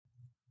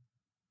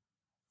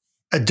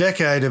A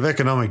decade of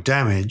economic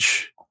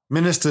damage,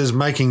 ministers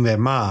making their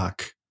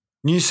mark,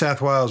 New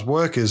South Wales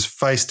workers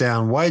face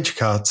down wage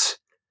cuts,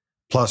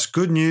 plus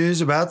good news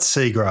about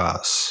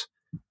seagrass.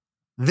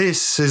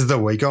 This is The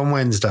Week on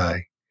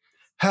Wednesday.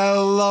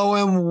 Hello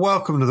and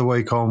welcome to The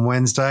Week on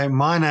Wednesday.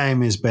 My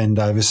name is Ben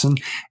Davison,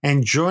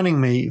 and joining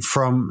me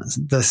from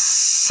the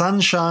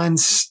Sunshine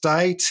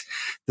State,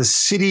 the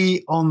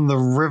city on the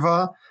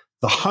river,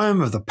 the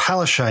home of the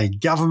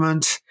Palaszczuk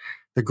government,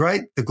 the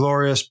great, the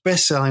glorious,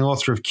 best-selling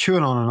author of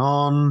QAnon and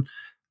On,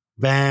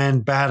 Van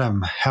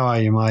Badham. How are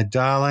you, my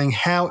darling?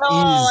 How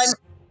is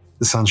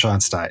the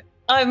Sunshine State?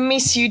 I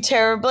miss you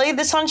terribly.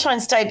 The Sunshine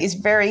State is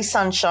very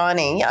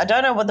sunshiny. I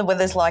don't know what the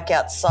weather's like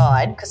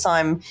outside because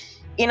I'm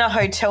in a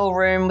hotel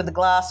room with a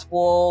glass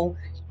wall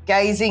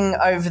gazing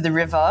over the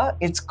river.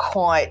 It's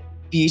quite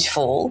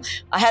beautiful.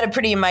 I had a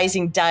pretty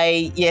amazing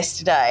day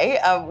yesterday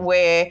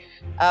where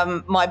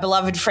my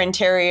beloved friend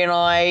Terry and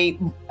I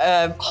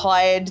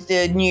hired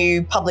the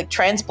new public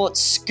transport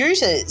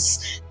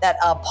scooters that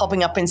are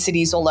popping up in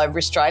cities all over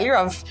Australia.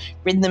 I've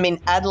ridden them in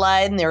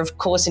Adelaide and they're, of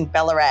course, in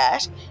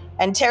Ballarat.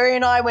 And Terry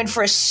and I went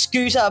for a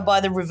scooter by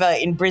the river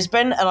in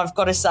Brisbane, and I've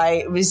got to say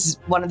it was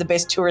one of the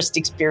best tourist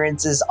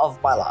experiences of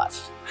my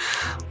life.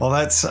 Well,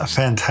 that's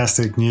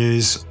fantastic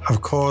news.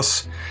 Of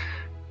course,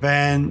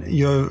 Van,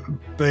 you've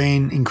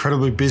been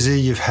incredibly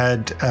busy. You've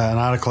had an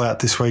article out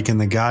this week in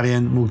The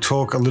Guardian. We'll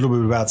talk a little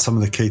bit about some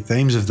of the key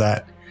themes of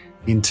that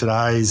in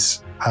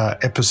today's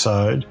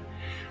episode.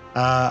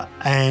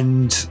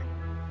 And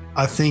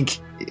I think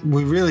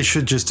we really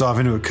should just dive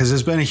into it because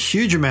there's been a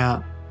huge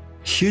amount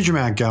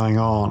going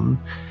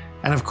on.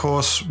 And, of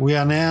course, we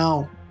are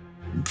now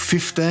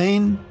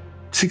 7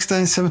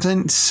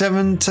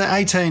 to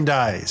 18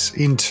 days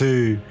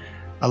into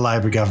a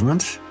Labor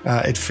government.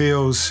 It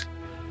feels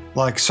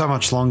like so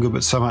much longer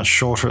but so much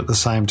shorter at the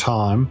same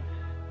time.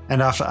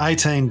 And after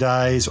 18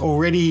 days,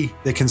 already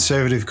the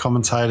Conservative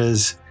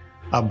commentators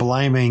are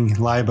blaming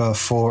Labor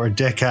for a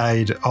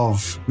decade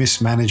of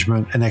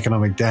mismanagement and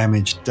economic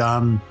damage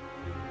done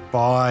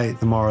by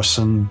the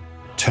Morrison,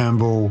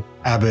 Turnbull,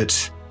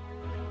 Abbott,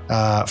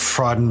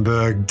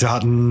 Frydenberg,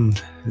 Dutton,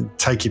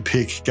 take your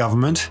pick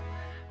government,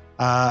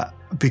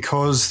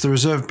 because the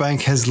Reserve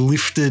Bank has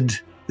lifted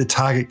the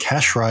target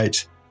cash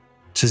rate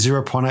to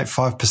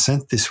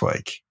 0.85% this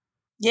week.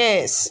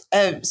 Yes.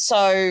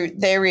 So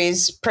there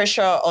is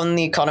pressure on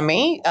the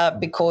economy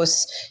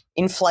because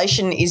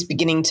inflation is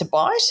beginning to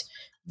bite.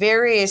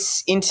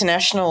 Various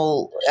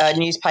international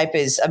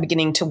newspapers are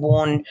beginning to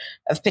warn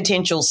of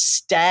potential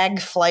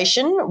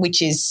stagflation,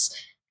 which is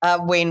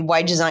when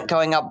wages aren't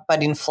going up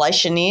but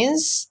inflation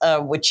is,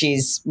 which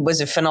was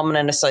a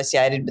phenomenon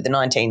associated with the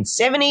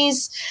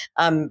 1970s,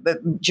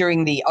 but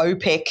during the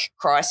OPEC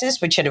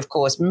crisis, which had, of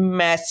course,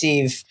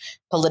 massive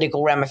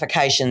political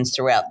ramifications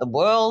throughout the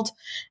world.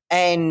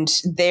 And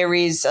there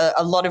is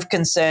a lot of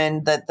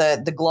concern that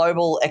the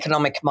global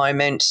economic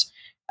moment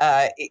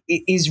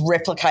is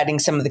replicating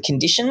some of the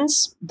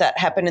conditions that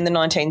happened in the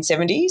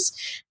 1970s.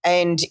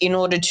 And in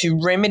order to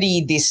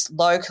remedy this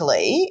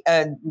locally,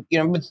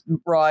 with the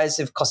rise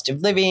of cost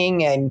of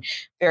living and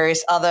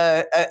various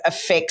other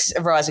effects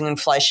of rising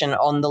inflation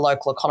on the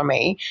local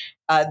economy,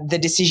 the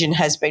decision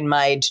has been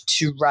made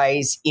to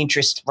raise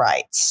interest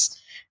rates.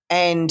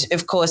 And,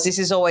 of course, this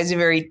is always a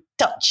very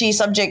touchy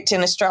subject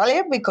in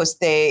Australia because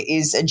there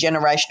is a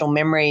generational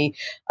memory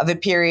of a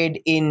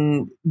period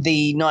in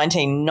the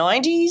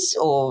 1990s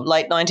or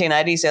late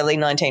 1980s, early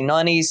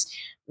 1990s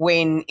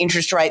when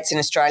interest rates in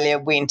Australia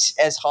went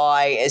as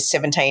high as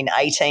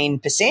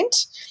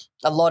 17-18%.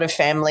 A lot of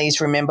families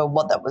remember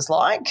what that was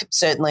like.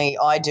 Certainly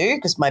I do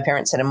because my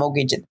parents had a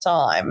mortgage at the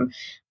time.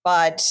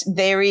 But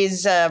there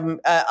is a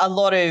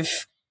lot of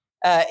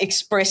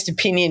expressed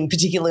opinion,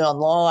 particularly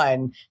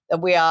online,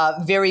 that we are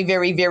very,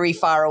 very, very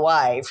far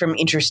away from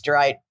interest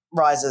rate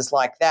rises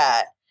like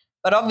that.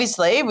 But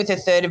obviously, with a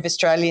third of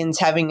Australians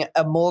having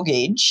a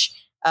mortgage,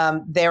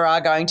 there are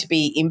going to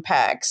be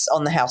impacts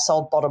on the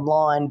household bottom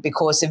line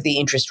because of the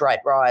interest rate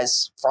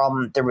rise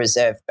from the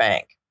Reserve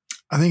Bank.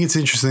 I think it's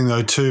interesting,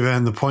 though, too,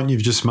 Van, the point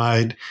you've just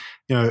made.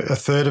 A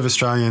third of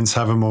Australians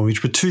have a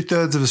mortgage, but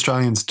 2/3 of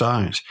Australians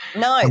don't.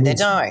 No, they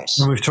don't.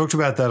 And we've talked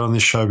about that on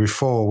this show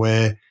before,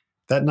 where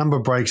that number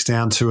breaks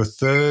down to a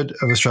third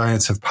of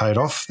Australians have paid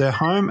off their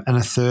home and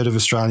a third of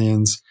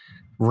Australians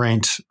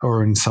rent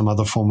or in some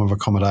other form of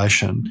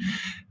accommodation.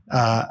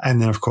 And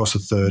then, of course, a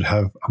third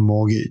have a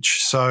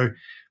mortgage. So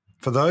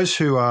for those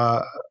who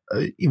are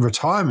in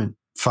retirement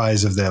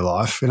phase of their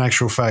life, in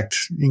actual fact,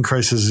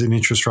 increases in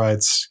interest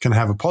rates can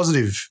have a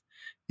positive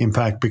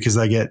impact because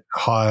they get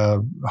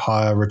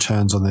higher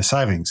returns on their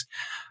savings.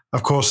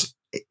 Of course,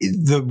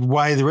 the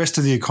way the rest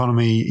of the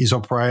economy is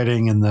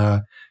operating and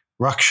the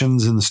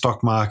ructions in the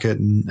stock market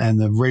and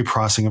the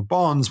repricing of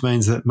bonds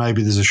means that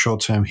maybe there's a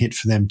short-term hit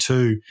for them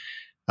too,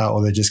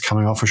 or they're just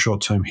coming off a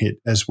short-term hit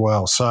as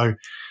well. So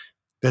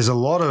there's a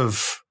lot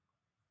of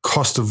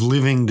cost of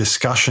living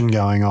discussion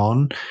going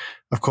on.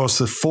 Of course,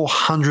 the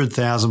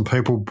 400,000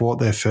 people bought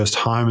their first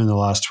home in the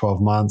last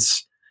 12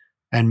 months,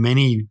 and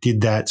many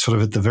did that sort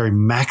of at the very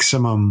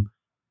maximum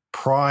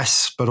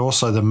price, but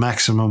also the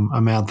maximum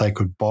amount they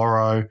could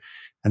borrow.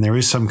 And there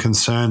is some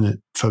concern that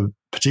for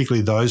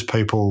particularly those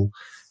people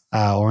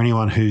or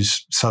anyone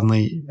who's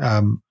suddenly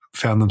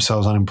found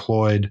themselves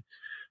unemployed,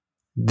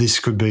 this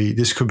could be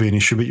an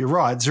issue. But you're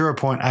right,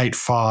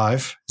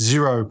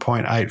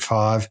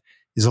 0.85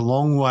 is a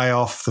long way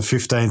off the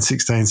 15,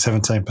 16,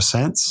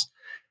 17%,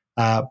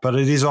 but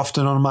it is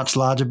often on much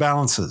larger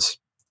balances.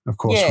 Of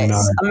course, yes. we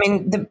know. I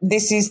mean,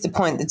 this is the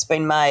point that's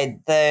been made.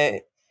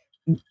 At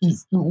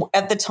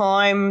the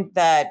time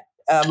that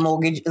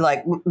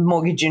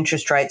mortgage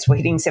interest rates were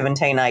hitting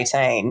 17,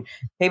 18,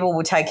 people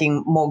were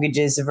taking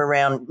mortgages of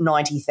around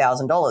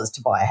 $90,000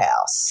 to buy a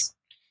house.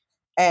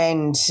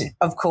 And,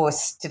 of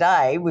course,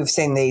 today we've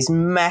seen these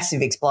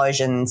massive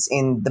explosions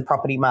in the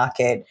property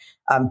market,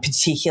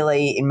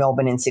 particularly in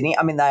Melbourne and Sydney.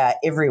 I mean, they are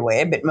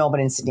everywhere, but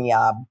Melbourne and Sydney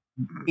are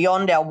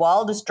beyond our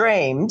wildest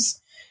dreams.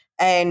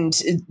 And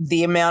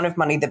the amount of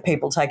money that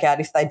people take out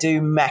if they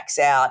do max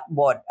out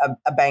what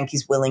a bank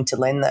is willing to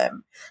lend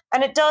them.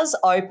 And it does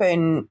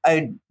open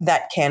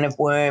that can of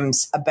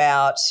worms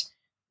about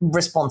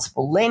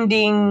responsible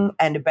lending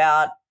and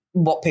about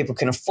what people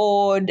can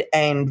afford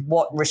and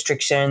what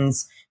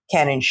restrictions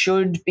can and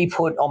should be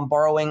put on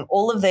borrowing.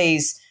 All of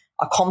these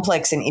are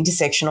complex and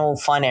intersectional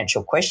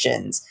financial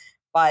questions,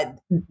 but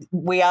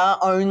we are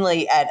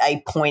only at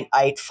a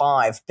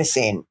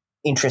 0.85%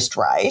 interest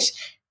rate.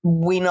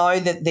 We know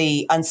that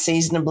the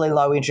unseasonably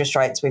low interest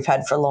rates we've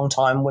had for a long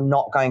time were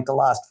not going to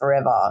last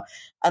forever.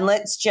 And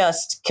let's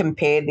just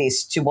compare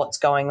this to what's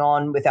going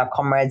on with our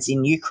comrades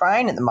in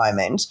Ukraine at the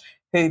moment,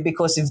 who,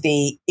 because of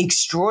the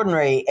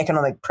extraordinary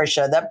economic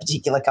pressure that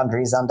particular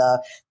country is under,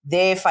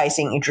 they're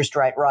facing interest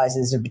rate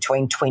rises of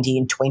between 20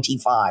 and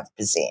 25%.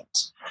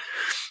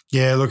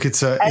 Yeah, look,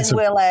 as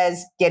well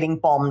as getting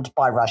bombed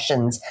by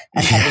Russians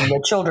and having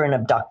their children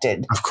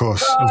abducted. Of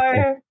course.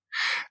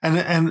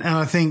 And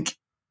I think,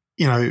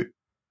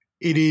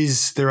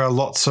 there are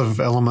lots of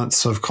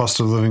elements of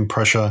cost of living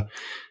pressure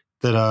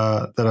that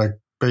are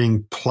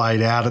being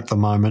played out at the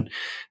moment.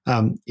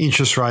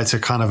 Interest rates are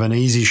kind of an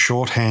easy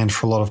shorthand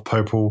for a lot of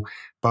people,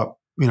 but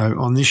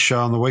on this show,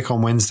 on the Week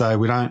on Wednesday,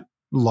 we don't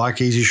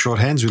like easy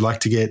shorthands. We like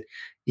to get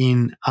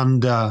in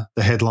under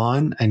the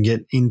headline and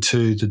get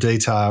into the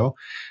detail.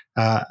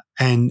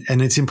 And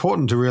it's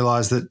important to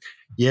realise that,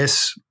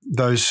 yes,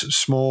 those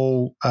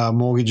small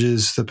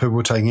mortgages that people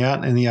were taking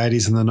out in the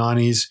 80s and the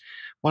 90s,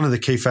 one of the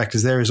key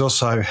factors there is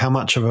also how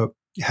much of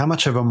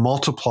a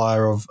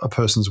multiplier of a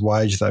person's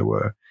wage they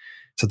were.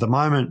 So at the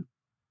moment,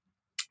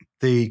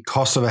 the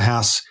cost of a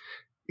house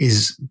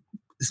is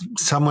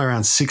somewhere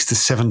around 6 to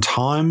 7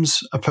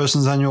 times a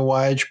person's annual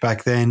wage.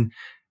 Back then,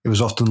 it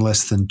was often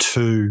less than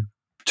 2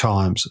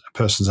 times a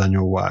person's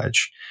annual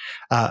wage.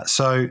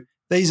 So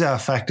these are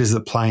factors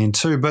that play in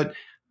too. But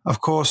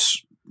of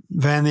course,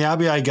 Van, the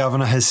RBA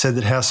governor has said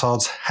that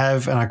households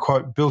have, and I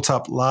quote, built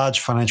up large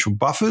financial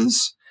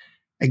buffers.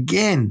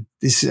 Again,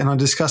 and I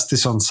discussed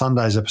this on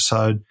Sunday's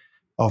episode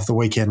of the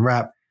Weekend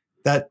Wrap,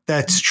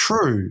 that's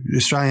true.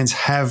 Australians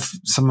have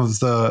some of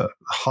the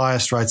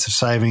highest rates of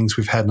savings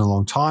we've had in a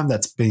long time.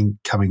 That's been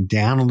coming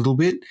down a little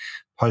bit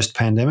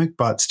post-pandemic,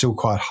 but still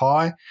quite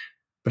high.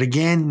 But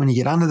again, when you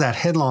get under that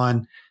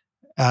headline,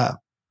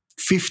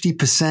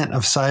 50%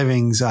 of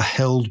savings are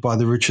held by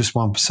the richest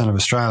 1% of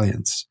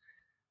Australians.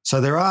 So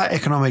there are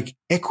economic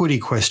equity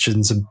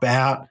questions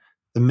about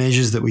the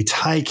measures that we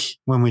take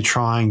when we're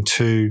trying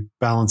to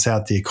balance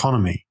out the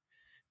economy.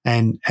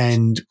 And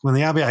when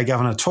the RBA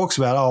governor talks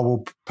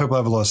about, people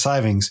have a lot of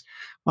savings,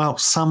 well,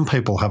 some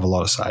people have a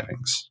lot of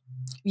savings.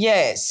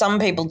 Yeah, some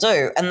people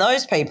do. And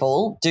those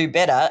people do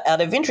better out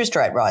of interest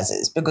rate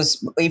rises,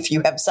 because if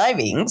you have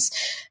savings,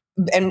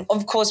 and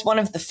of course, one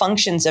of the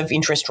functions of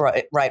interest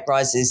rate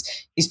rises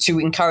is to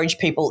encourage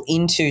people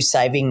into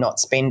saving, not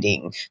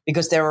spending,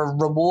 because there are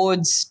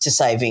rewards to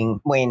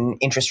saving when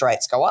interest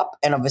rates go up,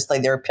 and obviously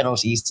there are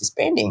penalties to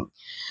spending.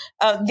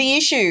 The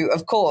issue,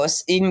 of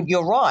course,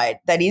 you're right,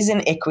 that is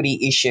an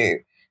equity issue.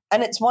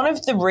 And it's one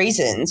of the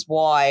reasons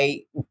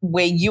why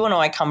where you and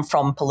I come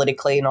from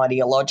politically and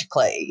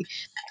ideologically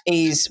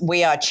is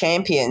we are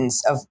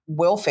champions of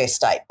welfare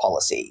state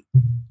policy.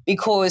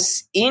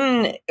 Because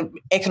in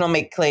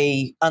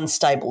economically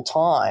unstable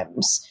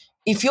times,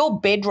 if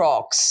your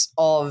bedrocks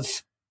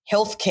of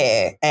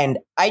healthcare and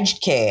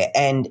aged care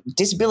and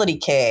disability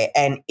care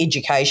and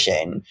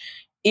education,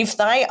 if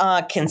they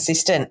are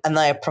consistent and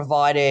they are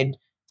provided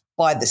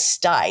by the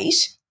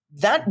state,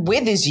 that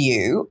weathers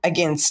you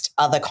against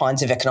other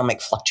kinds of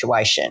economic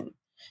fluctuation.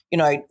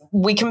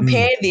 We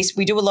compare this,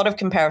 we do a lot of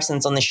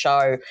comparisons on the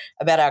show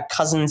about our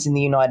cousins in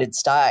the United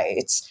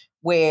States,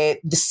 where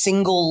the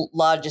single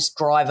largest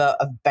driver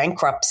of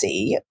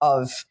bankruptcy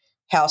of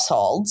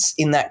households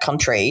in that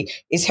country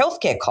is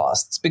healthcare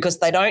costs, because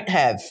they don't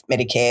have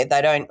Medicare.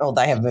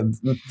 They have a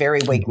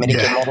very weak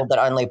Medicare model that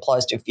only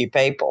applies to a few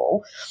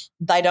people.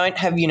 They don't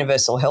have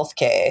universal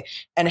healthcare,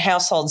 and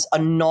households are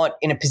not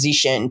in a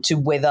position to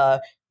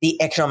weather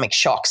the economic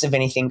shocks of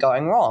anything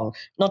going wrong.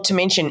 Not to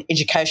mention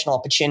educational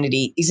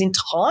opportunity is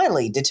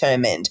entirely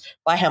determined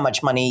by how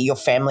much money your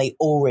family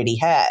already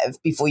have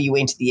before you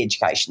enter the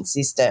education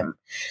system.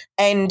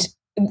 And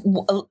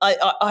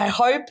I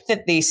hope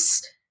that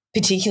this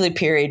particular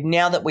period,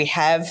 now that we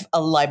have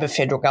a Labor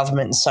federal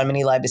government and so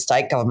many Labor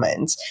state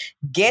governments,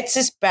 gets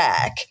us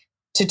back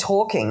to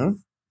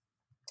talking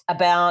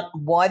about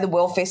why the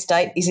welfare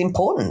state is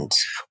important.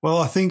 Well,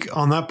 I think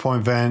on that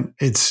point, Van,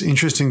 it's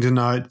interesting to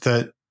note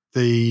that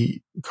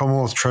the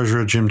Commonwealth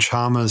Treasurer, Jim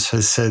Chalmers,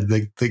 has said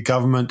that the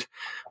government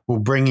will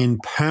bring in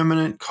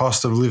permanent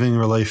cost of living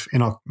relief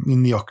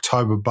in the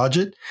October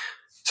budget.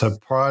 So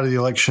prior to the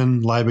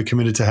election, Labor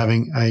committed to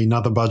having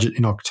another budget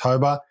in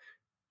October.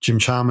 Jim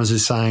Chalmers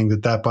is saying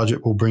that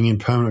budget will bring in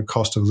permanent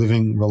cost of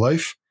living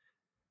relief.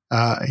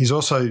 He's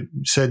also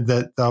said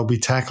that they'll be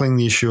tackling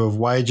the issue of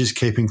wages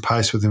keeping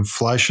pace with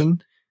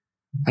inflation.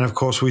 And, of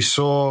course, we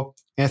saw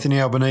Anthony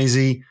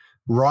Albanese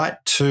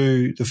write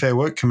to the Fair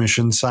Work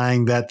Commission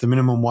saying that the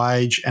minimum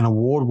wage and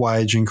award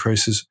wage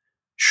increases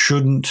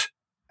shouldn't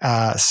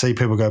see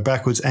people go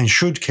backwards and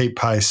should keep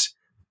pace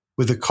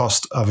with the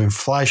cost of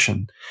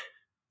inflation.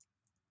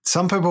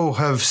 Some people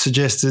have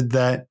suggested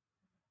that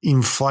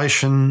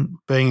inflation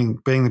being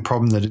the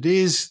problem that it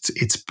is,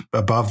 it's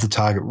above the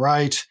target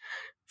rate,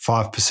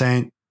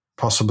 5%,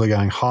 possibly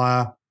going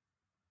higher,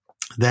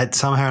 that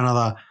somehow or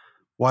another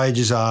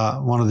wages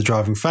are one of the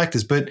driving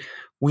factors. But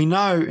we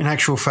know in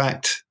actual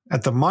fact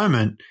at the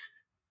moment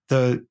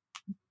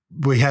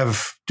we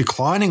have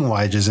declining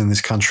wages in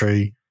this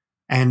country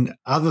and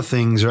other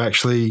things are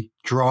actually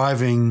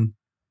driving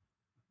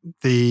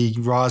the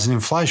rise in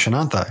inflation,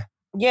 aren't they?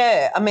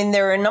 Yeah, I mean,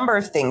 there are a number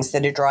of things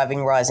that are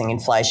driving rising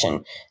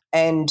inflation.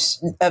 And,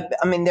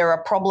 I mean, there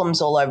are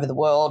problems all over the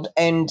world.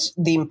 And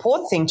the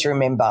important thing to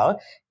remember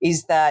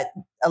is that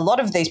a lot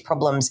of these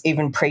problems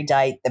even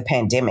predate the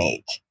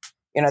pandemic.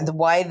 You know, the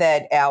way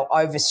that our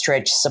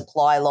overstretched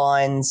supply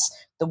lines,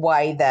 the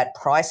way that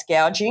price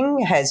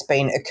gouging has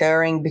been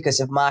occurring because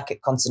of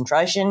market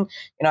concentration.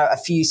 You know, a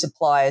few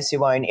suppliers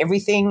who own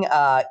everything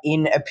are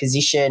in a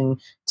position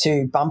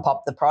to bump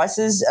up the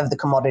prices of the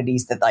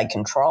commodities that they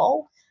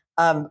control.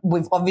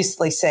 We've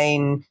obviously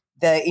seen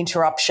the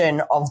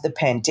interruption of the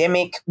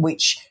pandemic,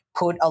 which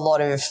put a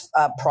lot of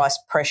price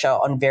pressure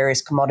on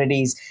various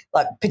commodities,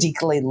 like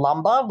particularly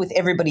lumber, with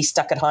everybody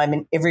stuck at home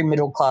and every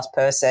middle-class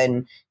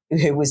person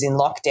who was in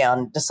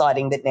lockdown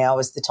deciding that now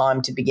is the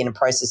time to begin a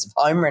process of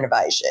home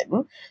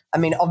renovation. I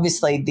mean,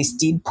 obviously this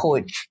did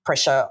put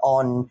pressure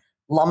on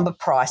lumber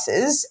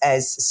prices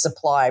as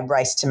supply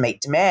raced to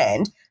meet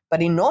demand,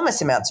 but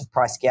enormous amounts of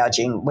price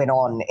gouging went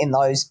on in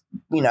those,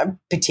 you know,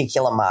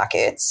 particular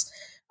markets.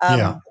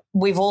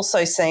 We've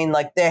also seen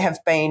like there have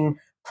been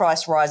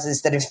price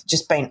rises that have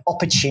just been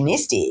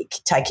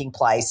opportunistic taking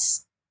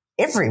place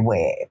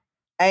everywhere.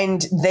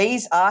 And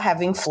these are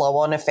having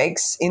flow-on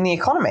effects in the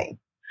economy.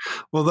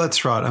 Well,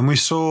 that's right. And we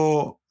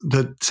saw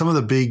that some of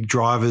the big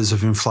drivers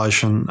of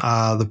inflation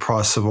are the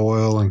price of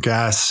oil and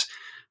gas,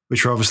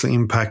 which are obviously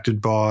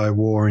impacted by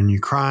war in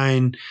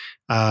Ukraine,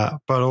 but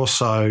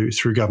also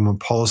through government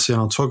policy.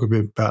 And I'll talk a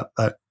bit about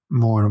that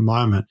more in a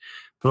moment.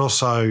 But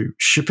also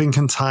shipping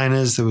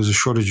containers. There was a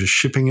shortage of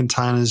shipping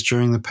containers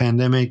during the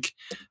pandemic,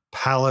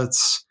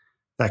 pallets,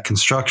 that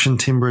construction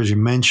timber, as you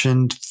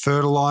mentioned,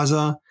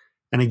 fertiliser.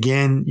 And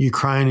again,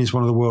 Ukraine is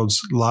one of the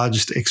world's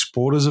largest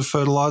exporters of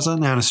fertiliser.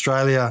 Now, in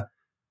Australia,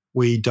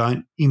 we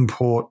don't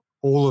import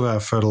all of our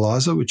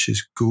fertiliser, which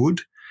is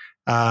good.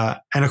 And,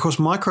 of course,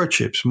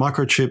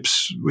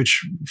 microchips,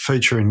 which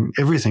feature in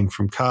everything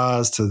from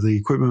cars to the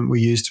equipment we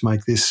use to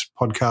make this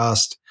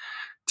podcast,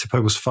 to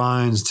people's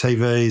phones,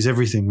 TVs,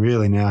 everything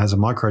really now has a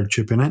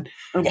microchip in it.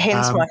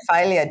 Hence my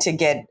failure to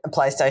get a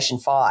PlayStation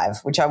 5,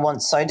 which I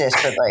want so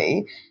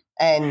desperately.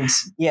 And,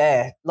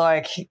 yeah,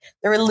 like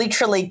there are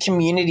literally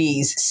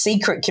communities,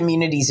 secret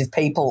communities of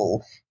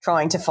people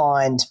trying to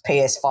find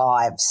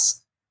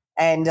PS5s.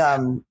 And, I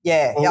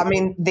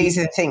mean, these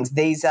are the things.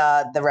 These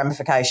are the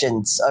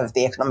ramifications of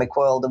the economic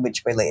world in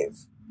which we live.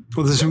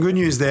 Well, there's some good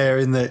news there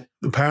in that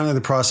apparently the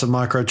price of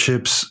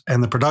microchips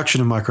and the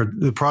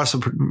price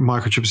of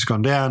microchips has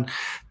gone down,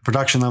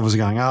 production levels are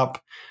going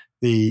up,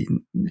 the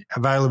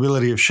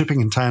availability of shipping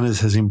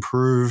containers has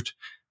improved,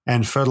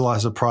 and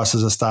fertilizer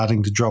prices are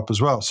starting to drop as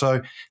well.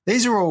 So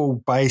these are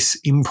all base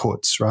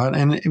inputs, right?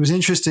 And it was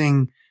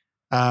interesting.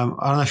 I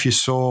don't know if you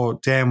saw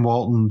Dan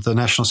Walton, the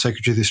National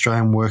Secretary of the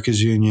Australian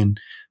Workers Union,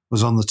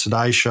 was on the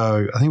Today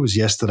Show, I think it was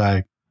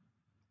yesterday,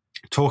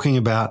 talking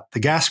about the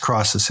gas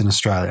crisis in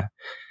Australia.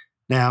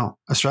 Now,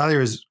 Australia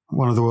is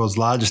one of the world's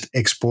largest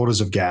exporters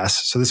of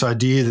gas, so this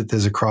idea that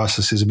there's a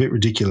crisis is a bit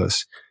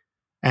ridiculous.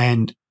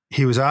 And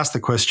he was asked the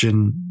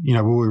question, you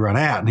know, will we run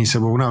out? And he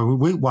said, well, no,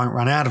 we won't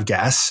run out of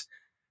gas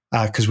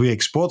because we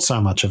export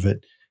so much of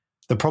it.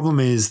 The problem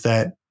is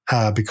that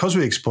because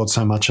we export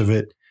so much of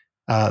it,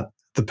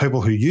 the people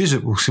who use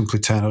it will simply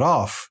turn it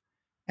off.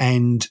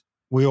 And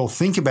we all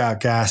think about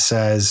gas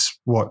as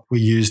what we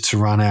use to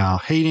run our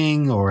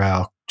heating or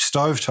our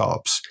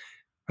stovetops,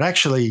 but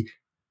actually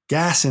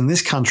gas in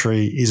this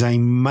country is a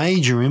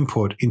major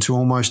input into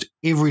almost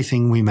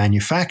everything we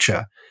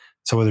manufacture.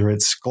 So whether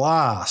it's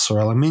glass or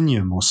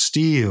aluminium or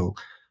steel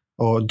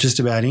or just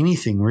about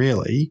anything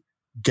really,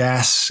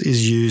 gas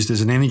is used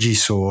as an energy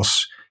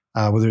source,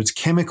 whether it's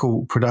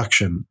chemical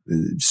production,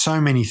 so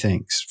many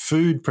things,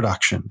 food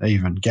production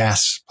even,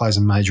 gas plays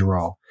a major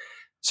role.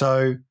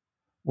 So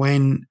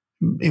when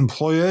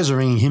employers are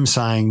ringing him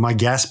saying, my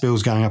gas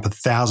bill's going up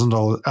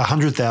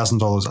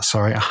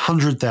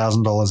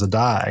 $100,000 a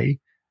day,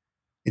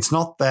 it's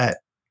not that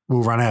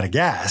we'll run out of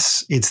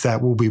gas, it's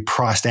that we'll be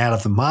priced out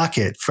of the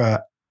market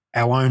for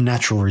our own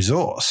natural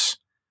resource.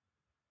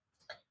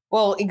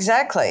 Well,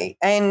 exactly.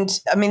 And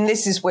I mean,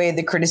 this is where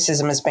the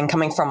criticism has been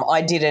coming from.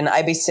 I did an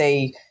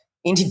ABC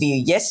interview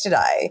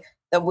yesterday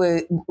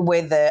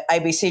where the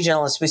ABC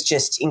journalist was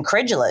just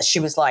incredulous. She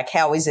was like,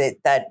 how is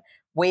it that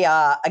we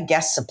are a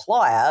gas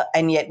supplier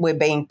and yet we're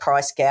being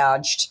price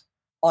gouged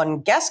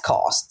on gas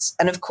costs?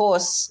 And of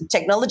course,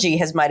 technology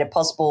has made it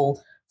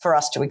possible for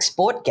us to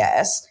export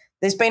gas.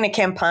 There's been a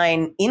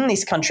campaign in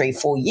this country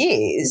for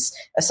years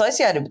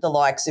associated with the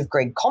likes of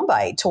Greg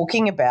Combet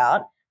talking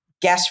about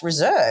gas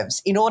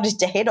reserves in order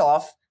to head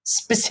off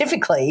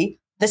specifically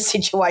the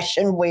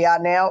situation we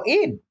are now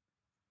in.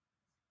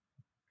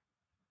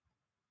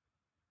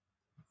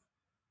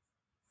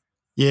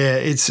 Yeah,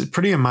 it's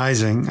pretty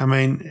amazing. I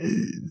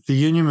mean, the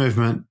union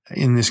movement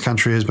in this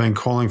country has been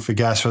calling for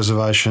gas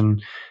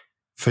reservation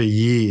for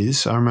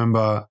years. I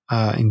remember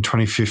in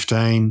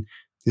 2015,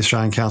 the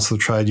Australian Council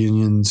of Trade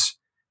Unions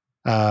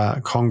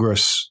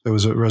Congress, there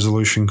was a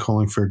resolution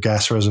calling for a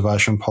gas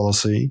reservation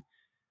policy.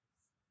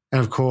 And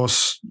of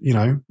course, you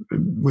know,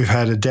 we've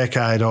had a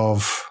decade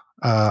of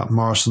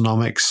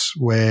Morrisonomics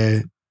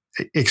where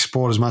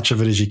export as much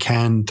of it as you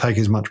can, take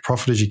as much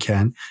profit as you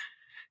can.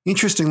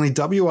 Interestingly,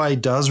 WA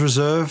does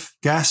reserve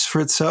gas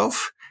for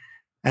itself,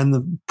 and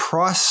the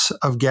price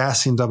of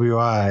gas in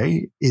WA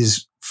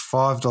is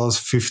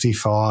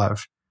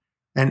 $5.55.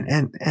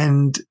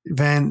 And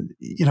Van,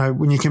 you know,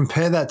 when you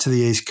compare that to the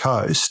East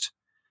Coast,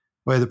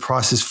 where the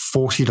price is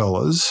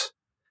 $40,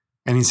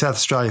 and in South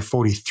Australia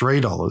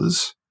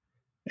 $43,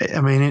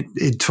 I mean,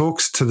 it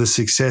talks to the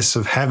success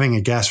of having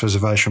a gas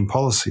reservation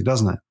policy,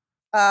 doesn't it?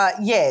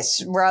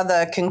 Yes,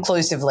 rather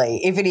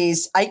conclusively. If it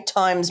is 8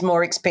 times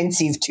more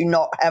expensive to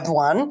not have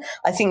one,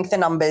 I think the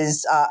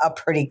numbers are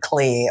pretty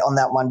clear on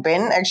that one,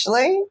 Ben,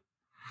 actually.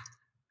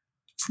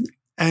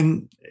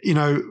 And, you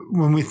know,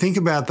 when we think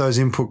about those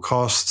input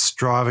costs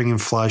driving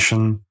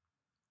inflation,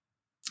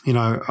 you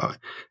know,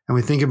 and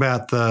we think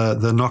about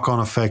the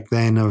knock-on effect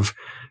then of,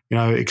 you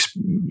know,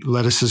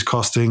 lettuce is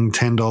costing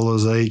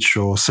 $10 each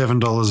or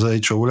 $7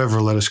 each or whatever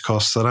a lettuce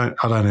costs. I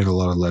don't eat a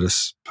lot of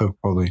lettuce.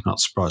 Probably not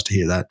surprised to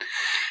hear that.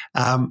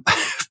 But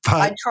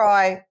I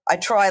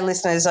try,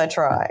 listeners. I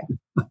try.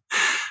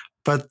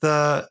 But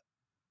the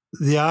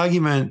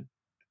argument,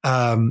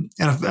 and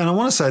I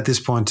want to say at this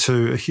point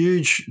too, a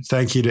huge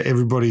thank you to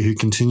everybody who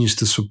continues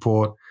to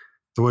support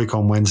the Week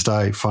on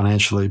Wednesday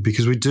financially,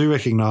 because we do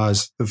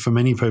recognise that for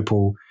many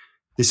people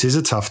this is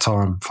a tough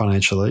time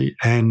financially,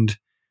 and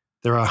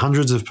there are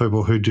hundreds of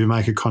people who do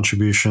make a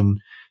contribution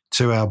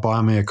to our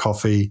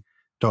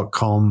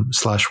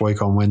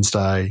buymeacoffee.com/Week on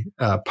Wednesday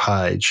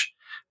page.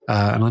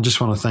 And I just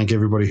want to thank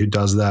everybody who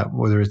does that,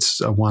 whether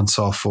it's a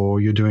once-off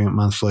or you're doing it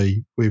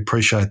monthly. We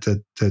appreciate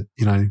that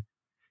you know,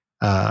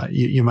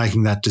 you're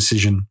making that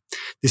decision.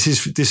 This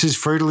is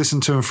free to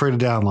listen to and free to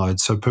download,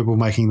 so people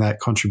making that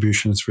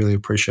contribution, it's really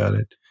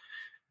appreciated.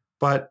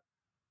 But,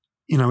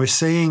 you know, we're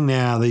seeing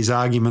now these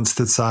arguments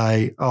that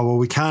say, oh, well,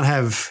 we can't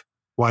have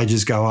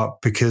wages go up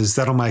because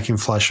that'll make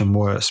inflation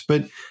worse.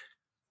 But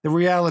the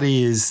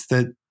reality is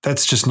that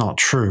that's just not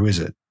true, is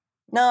it?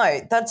 No,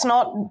 that's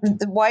not.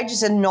 The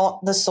wages are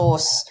not the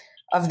source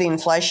of the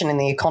inflation in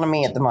the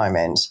economy at the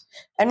moment.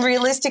 And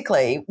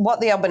realistically,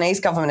 what the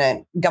Albanese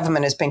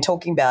government has been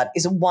talking about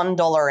is a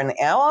 $1 an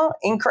hour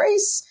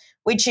increase,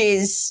 which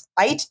is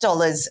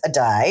 $8 a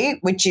day,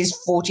 which is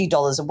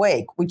 $40 a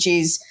week, which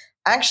is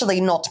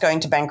actually not going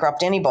to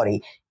bankrupt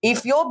anybody.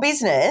 If your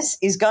business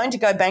is going to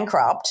go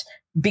bankrupt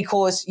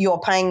because you're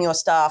paying your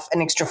staff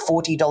an extra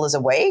 $40 a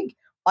week,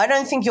 I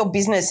don't think your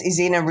business is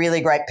in a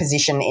really great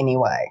position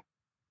anyway.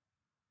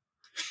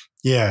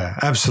 Yeah,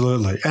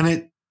 absolutely. And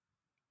it,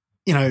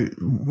 you know,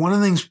 one of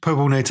the things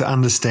people need to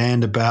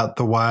understand about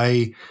the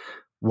way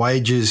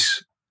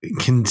wages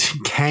can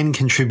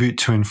contribute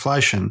to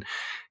inflation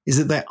is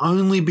that they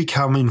only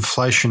become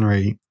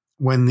inflationary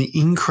when the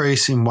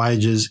increase in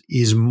wages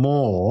is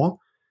more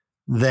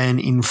than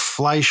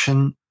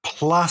inflation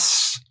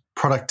plus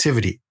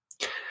productivity.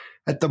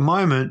 At the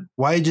moment,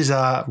 wages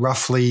are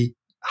roughly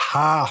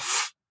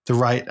half the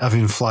rate of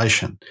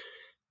inflation.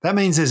 That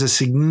means there's a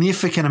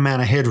significant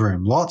amount of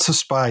headroom, lots of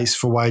space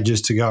for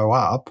wages to go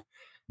up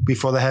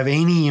before they have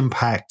any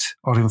impact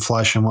on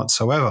inflation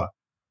whatsoever.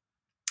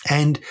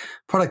 And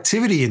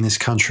productivity in this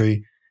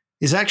country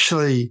is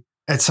actually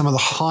at some of the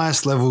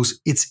highest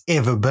levels it's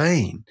ever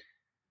been.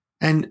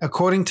 And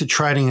according to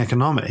Trading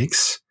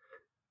Economics,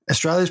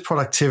 Australia's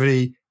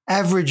productivity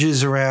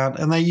averages around,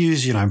 and they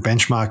use,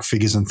 benchmark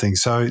figures and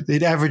things. So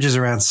it averages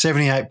around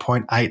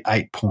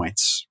 78.88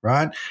 points,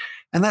 right?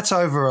 And that's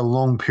over a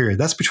long period.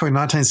 That's between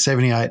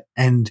 1978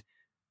 and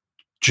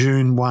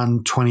June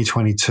 1,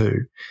 2022.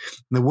 And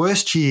the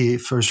worst year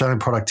for Australian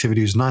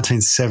productivity was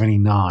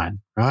 1979,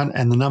 right?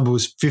 And the number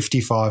was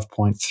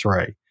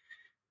 55.3.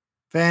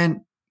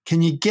 Van,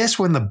 can you guess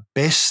when the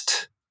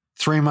best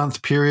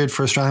 3-month period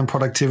for Australian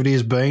productivity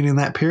has been in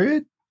that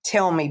period?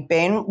 Tell me,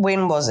 Ben,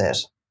 when was it?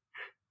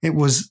 It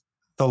was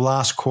the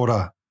last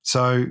quarter.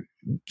 So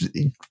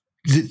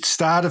the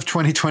start of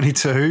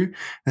 2022,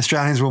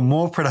 Australians were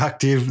more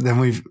productive than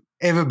we've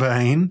ever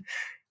been.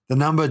 The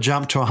number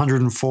jumped to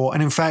 104.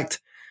 And in fact,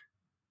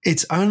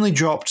 it's only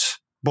dropped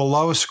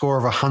below a score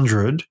of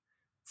 100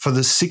 for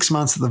the 6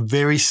 months at the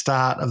very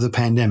start of the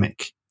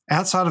pandemic.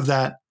 Outside of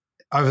that,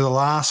 over the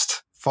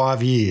last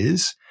 5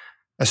 years,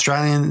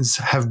 Australians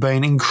have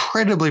been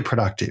incredibly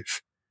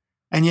productive.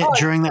 And yet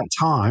during that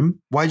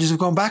time, wages have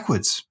gone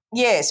backwards.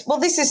 Yes. Well,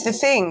 this is the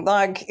thing.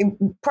 Like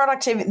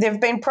there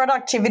have been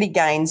productivity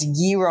gains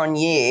year on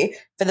year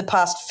for the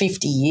past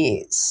 50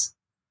 years.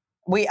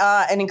 We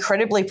are an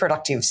incredibly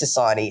productive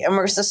society, and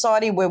we're a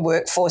society where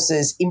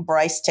workforces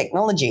embrace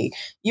technology.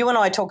 You and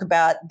I talk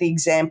about the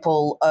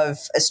example of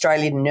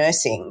Australian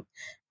nursing,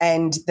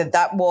 and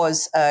that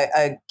was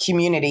a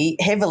community,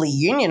 heavily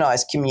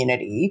unionised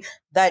community,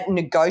 that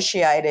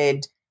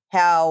negotiated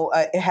how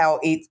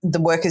the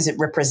workers it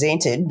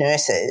represented,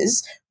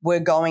 nurses, were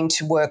going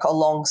to work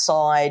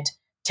alongside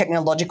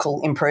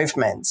technological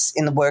improvements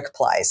in the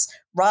workplace.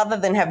 Rather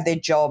than have their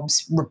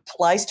jobs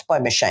replaced by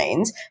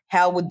machines,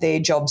 how would their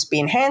jobs be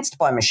enhanced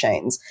by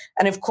machines?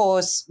 And of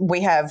course, we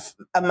have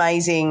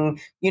amazing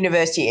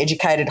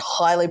university-educated,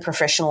 highly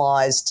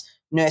professionalised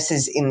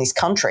nurses in this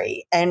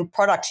country, and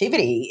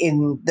productivity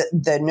in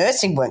the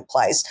nursing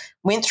workplace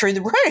went through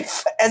the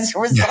roof as a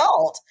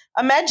result.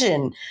 Yeah.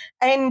 Imagine.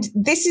 And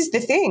this is the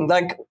thing,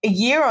 like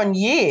year on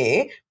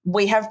year,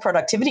 we have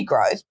productivity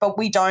growth, but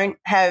we don't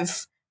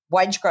have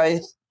wage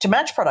growth to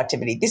match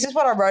productivity. This is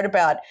what I wrote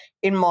about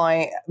in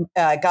my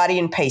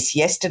Guardian piece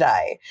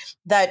yesterday,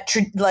 that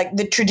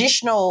the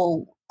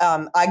traditional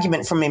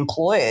argument from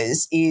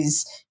employers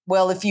is,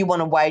 well, if you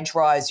want a wage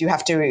rise, you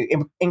have to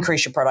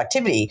increase your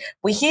productivity.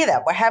 We hear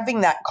that. We're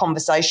having that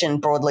conversation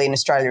broadly in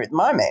Australia at the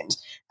moment.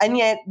 And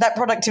yet that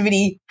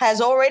productivity has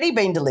already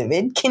been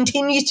delivered,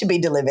 continues to be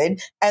delivered,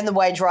 and the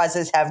wage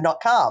rises have not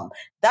come.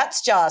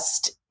 That's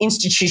just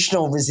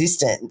institutional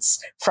resistance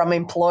from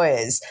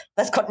employers.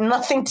 That's got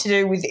nothing to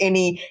do with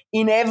any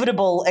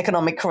inevitable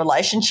economic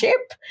relationship,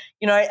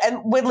 and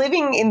we're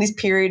living in this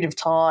period of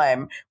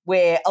time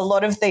where a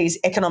lot of these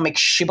economic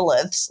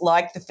shibboleths,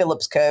 like the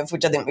Phillips curve,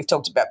 which I think we've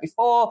talked about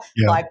before,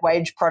 like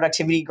wage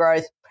productivity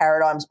growth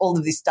paradigms, all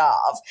of this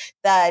stuff,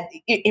 that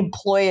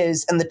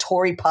employers and the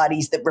Tory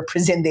parties that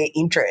represent their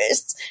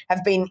interests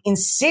have been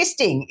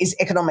insisting is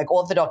economic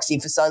orthodoxy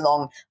for so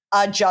long,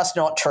 are just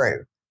not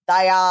true.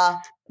 They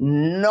are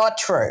not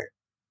true.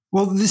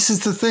 Well, this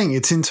is the thing.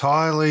 It's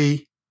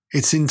entirely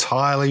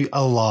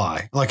a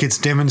lie. Like, it's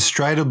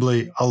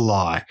demonstrably a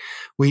lie.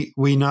 We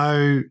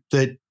know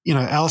that,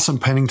 Alison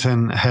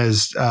Pennington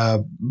has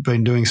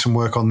been doing some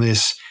work on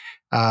this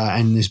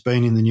and has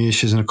been in the news.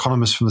 She's an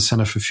economist from the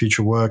Centre for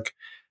Future Work.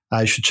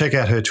 You should check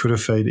out her Twitter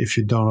feed if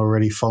you're not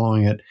already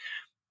following it,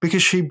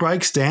 because she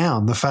breaks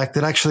down the fact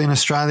that actually in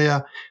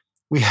Australia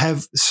we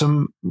have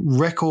some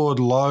record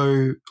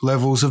low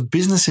levels of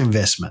business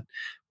investment.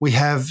 We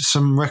have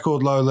some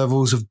record low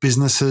levels of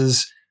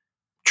businesses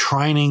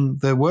training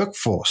the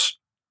workforce.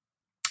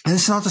 And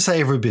it's not to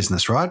say every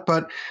business, right?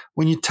 But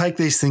when you take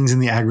these things in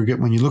the aggregate,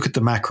 when you look at the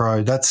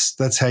macro,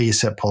 that's how you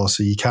set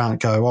policy. You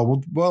can't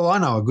go, well, I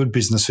know a good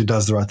business who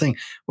does the right thing.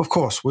 Of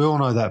course, we all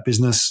know that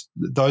business,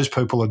 those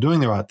people are doing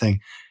the right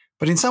thing.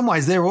 But in some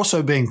ways, they're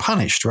also being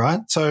punished,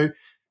 right? So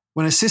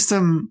when a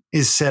system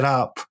is set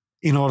up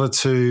in order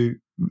to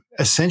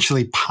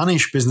essentially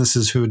punish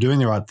businesses who are doing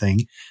the right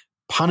thing,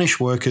 punish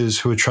workers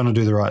who are trying to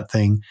do the right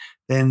thing,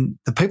 then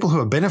the people who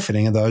are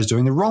benefiting are those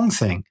doing the wrong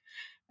thing.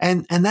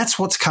 And that's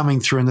what's coming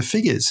through in the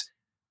figures.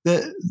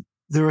 There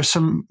are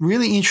some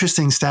really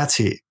interesting stats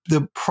here.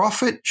 The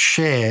profit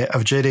share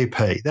of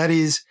GDP, that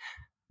is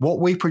what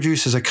we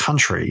produce as a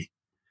country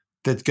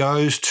that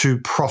goes to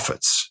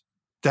profits,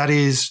 that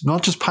is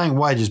not just paying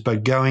wages,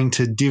 but going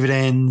to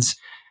dividends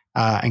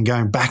and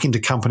going back into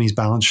companies'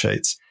 balance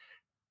sheets,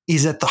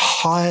 is at the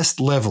highest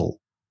level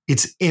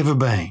it's ever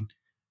been.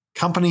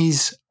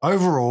 Companies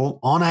overall,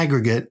 on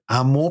aggregate,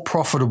 are more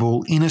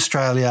profitable in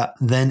Australia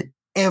than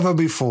ever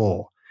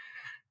before.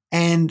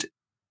 And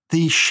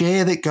the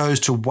share that goes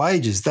to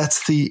wages,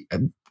 that's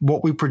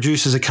what we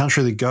produce as a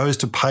country that goes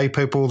to pay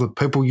people, that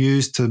people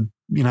use to,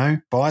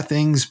 buy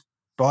things,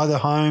 buy their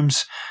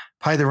homes,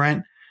 pay the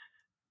rent,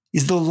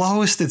 is the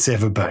lowest it's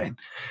ever been.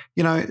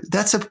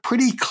 That's a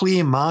pretty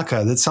clear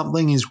marker that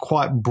something is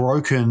quite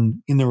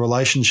broken in the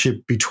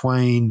relationship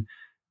between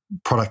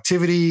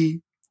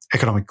productivity,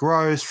 economic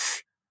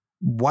growth,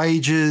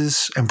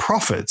 wages, and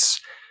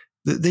profits.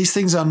 These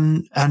things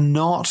are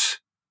not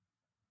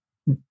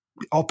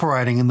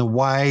operating in the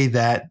way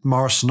that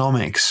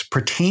Morrisonomics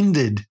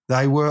pretended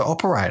they were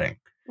operating.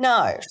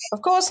 No,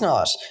 of course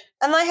not.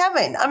 And they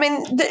haven't. I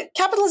mean,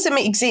 capitalism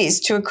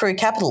exists to accrue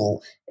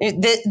capital.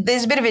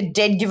 There's a bit of a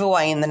dead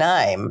giveaway in the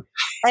name.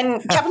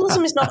 And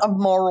capitalism is not a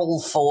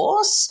moral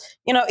force.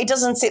 You know, it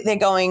doesn't sit there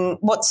going,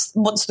 what's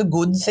the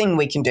good thing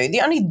we can do?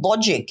 The only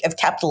logic of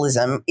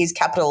capitalism is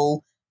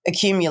capital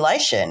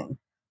accumulation.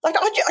 Like,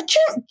 I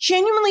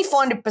genuinely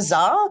find it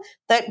bizarre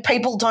that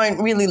people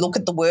don't really look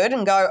at the word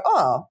and go,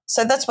 oh,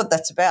 so that's what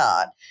that's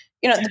about.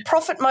 You know, the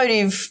profit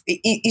motive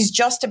is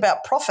just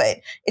about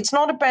profit. It's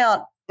not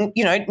about,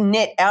 you know,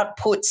 net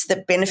outputs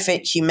that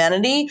benefit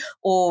humanity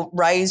or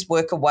raise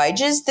worker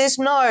wages. There's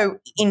no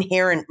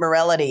inherent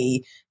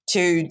morality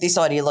to this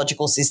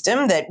ideological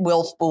system that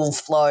wealth will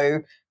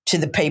flow to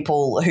the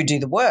people who do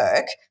the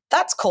work.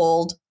 That's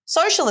called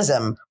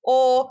socialism,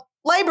 or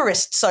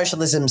labourist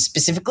socialism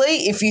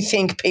specifically, if you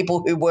think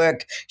people who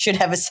work should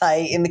have a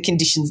say in the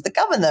conditions that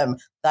govern them.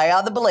 They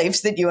are the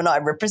beliefs that you and I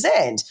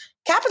represent.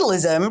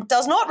 Capitalism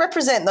does not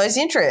represent those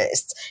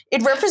interests.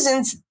 It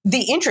represents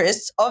the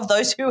interests of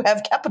those who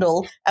have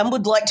capital and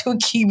would like to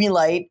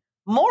accumulate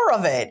more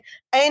of it.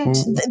 And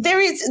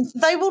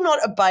they will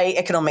not obey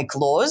economic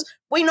laws.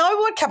 We know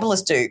what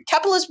capitalists do.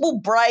 Capitalists will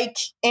break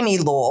any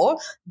law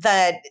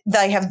that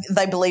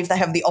they believe they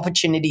have the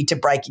opportunity to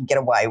break and get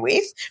away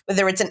with,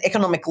 whether it's an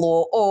economic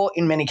law or,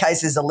 in many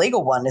cases, a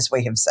legal one, as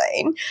we have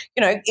seen.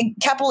 You know,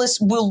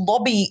 capitalists will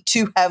lobby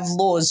to have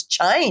laws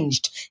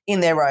changed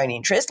in their own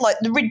interest, like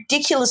the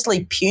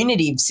ridiculously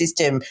punitive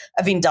system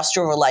of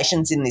industrial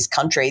relations in this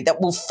country that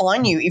will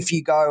fine you if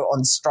you go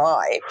on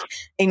strike.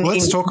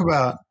 Let's talk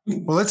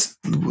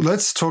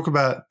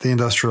about the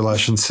industrial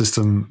relations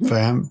system,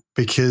 Vam,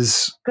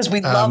 because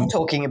we love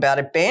talking about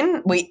it,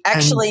 Ben. We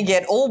actually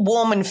get all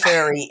warm and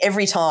furry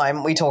every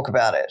time we talk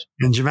about it.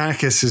 And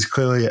Germanicus is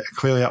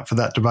clearly up for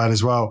that debate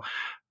as well,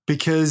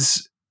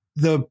 because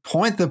the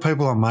point that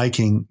people are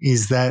making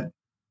is that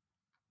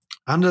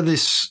under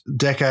this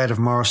decade of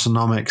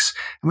Morrisonomics,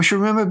 and we should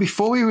remember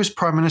before he was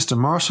Prime Minister,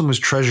 Morrison was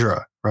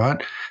Treasurer,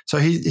 right? So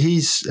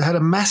he's had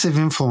a massive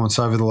influence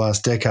over the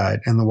last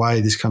decade in the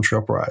way this country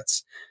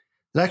operates.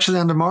 That actually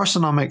under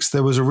Morrisonomics,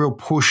 there was a real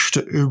push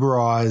to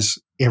Uberize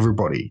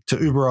everybody, to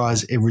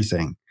Uberize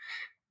everything.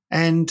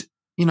 And,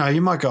 you know, you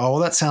might go, oh,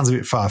 well, that sounds a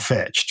bit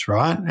far-fetched,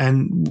 right?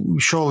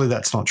 And surely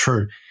that's not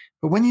true.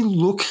 But when you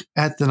look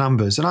at the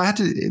numbers, and I had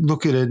to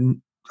look at a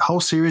whole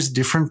series of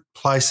different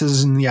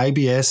places in the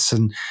ABS,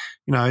 and,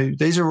 you know,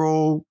 these are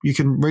all, you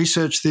can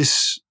research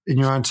this in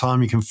your own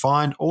time. You can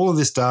find all of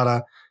this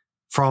data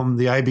from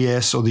the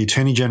ABS or the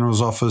Attorney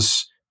General's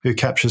office, who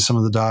captures some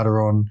of the data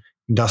on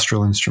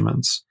industrial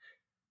instruments.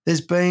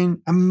 There's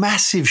been a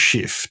massive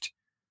shift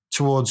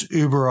towards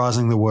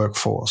Uberizing the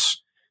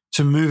workforce,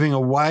 to moving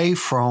away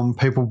from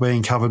people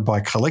being covered by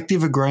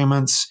collective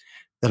agreements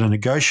that are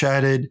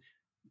negotiated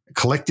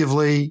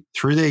collectively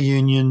through their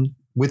union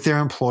with their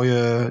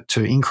employer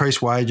to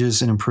increase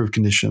wages and improve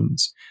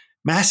conditions.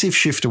 Massive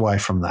shift away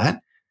from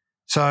that.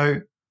 So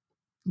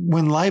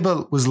when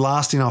Labor was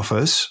last in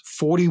office,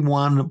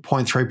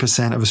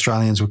 41.3% of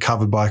Australians were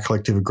covered by a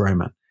collective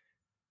agreement.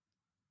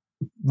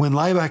 When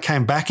Labor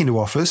came back into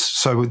office,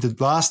 so with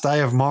the last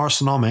day of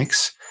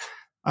Morrisonomics,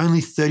 only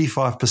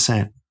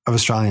 35% of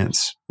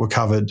Australians were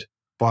covered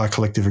by a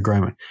collective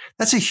agreement.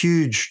 That's a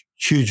huge,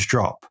 huge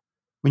drop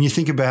when you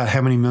think about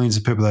how many millions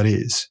of people that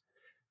is.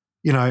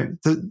 You know,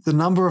 the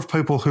number of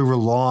people who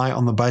rely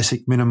on the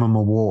basic minimum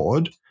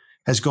award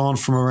has gone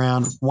from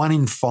around 1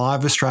 in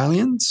 5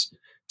 Australians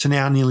to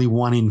now nearly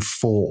 1 in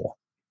 4.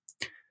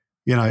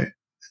 You know,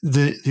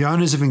 the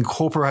owners of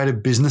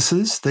incorporated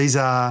businesses, these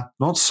are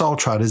not sole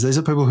traders, these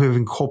are people who have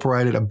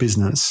incorporated a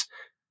business,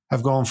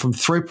 have gone from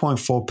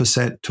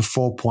 3.4% to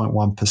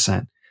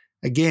 4.1%.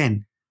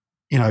 Again,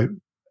 you know,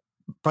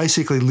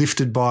 basically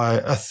lifted by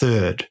a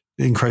third,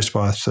 increased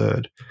by a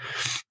third.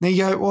 Now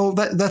you go, well,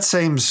 that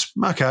seems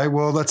okay.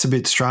 Well, that's a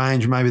bit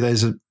strange. Maybe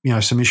there's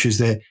some issues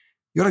there.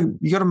 You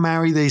got to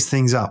marry these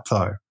things up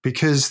though,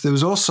 because there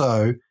was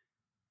also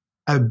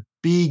a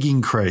big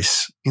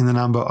increase in the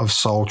number of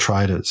sole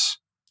traders.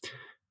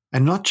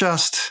 And not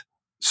just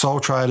sole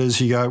traders,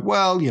 you go,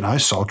 well, you know,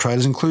 sole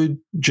traders include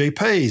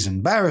GPs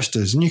and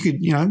barristers, and you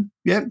could, you know,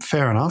 yeah,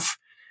 fair enough.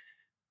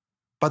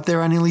 But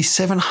there are nearly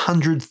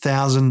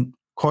 700,000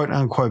 quote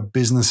unquote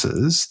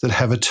businesses that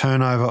have a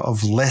turnover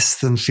of less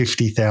than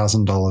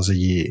 $50,000 a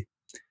year.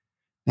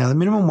 Now, the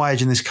minimum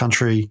wage in this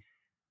country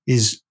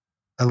is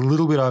a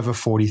little bit over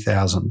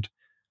 40,000.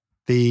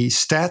 The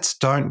stats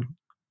don't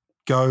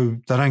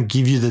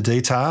give you the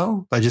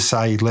detail. They just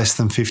say less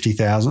than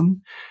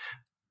 50,000.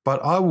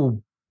 But I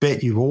will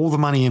bet you all the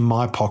money in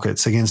my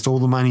pockets against all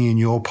the money in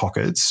your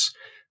pockets.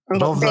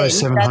 But of those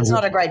 700, that's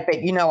not a great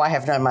bet. You know I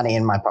have no money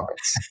in my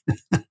pockets.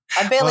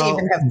 I barely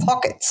even have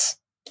pockets.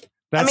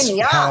 I'm in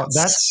the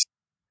arts.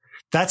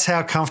 That's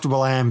how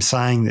comfortable I am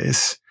saying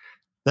this,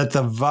 that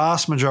the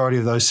vast majority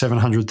of those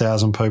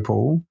 700,000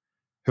 people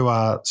who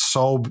are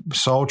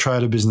sole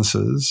trader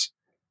businesses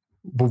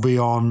will be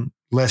on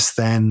less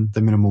than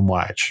the minimum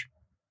wage.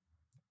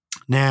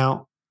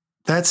 Now,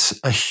 that's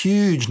a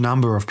huge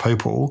number of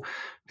people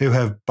who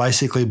have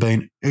basically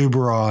been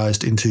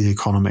Uberized into the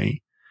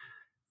economy.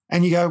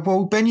 And you go,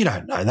 well, Ben, you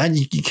don't know that.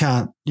 You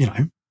can't,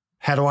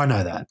 how do I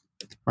know that?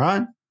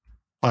 Right?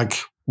 Like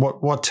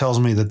what tells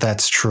me that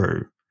that's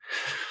true?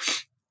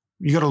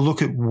 You got to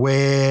look at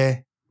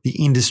where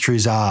the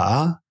industries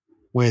are,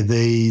 where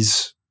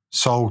these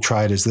sole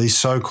traders, these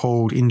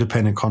so-called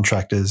independent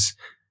contractors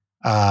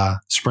are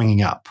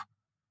springing up,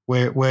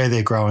 where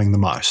they're growing the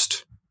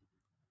most.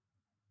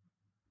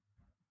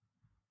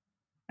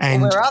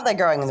 And where are they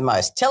growing the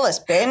most? Tell us,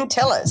 Ben.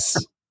 Tell us.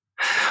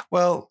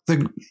 Well,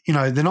 they're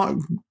not.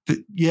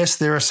 Yes,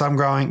 there are some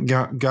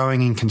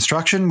going in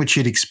construction, which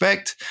you'd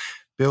expect.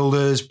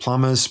 Builders,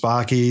 plumbers,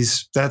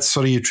 sparkies. That's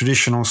sort of your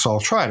traditional sole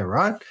trader,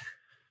 right?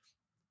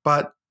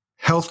 But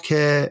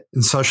healthcare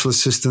and social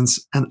assistance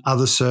and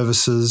other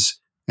services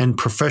and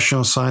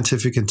professional,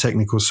 scientific and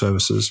technical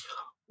services,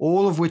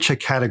 all of which are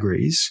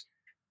categories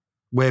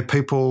where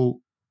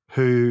people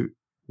who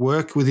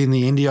work within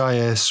the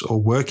NDIS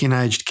or work in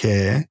aged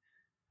care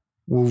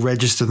will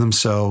register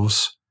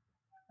themselves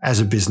as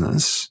a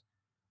business.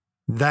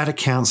 That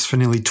accounts for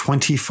nearly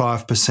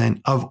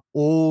 25% of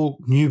all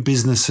new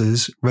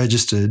businesses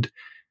registered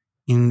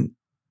in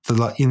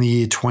the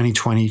year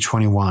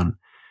 2020-21.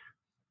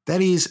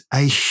 That is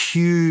a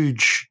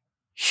huge,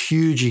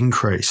 huge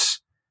increase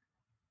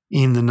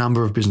in the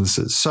number of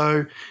businesses.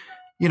 So,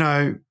 you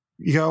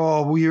go,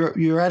 oh, well,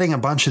 you're adding a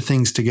bunch of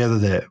things together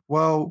there.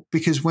 Well,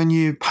 because when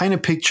you paint a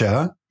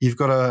picture, you've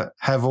got to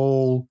have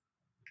all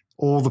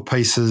the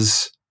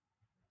pieces.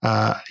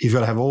 You've got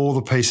to have all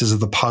the pieces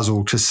of the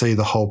puzzle to see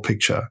the whole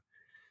picture.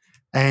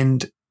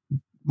 And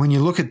when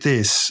you look at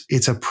this,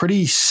 it's a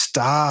pretty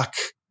stark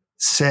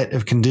set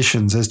of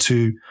conditions as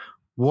to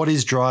what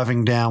is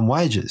driving down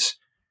wages.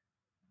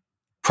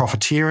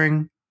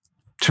 Profiteering,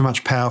 too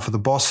much power for the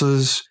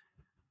bosses,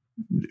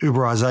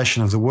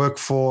 Uberization of the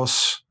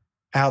workforce,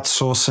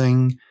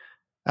 outsourcing,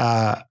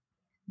 mass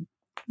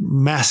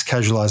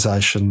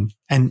casualization,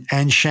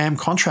 and sham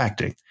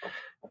contracting.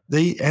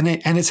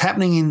 And it's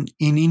happening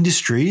in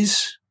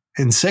industries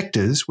and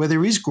sectors where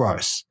there is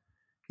growth.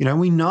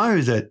 We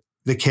know that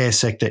the care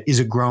sector is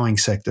a growing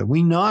sector.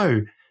 We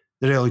know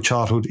that early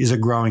childhood is a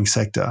growing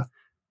sector,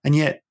 and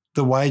yet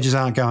the wages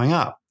aren't going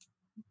up.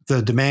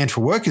 The demand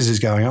for workers is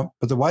going up,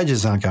 but the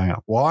wages aren't going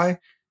up. Why?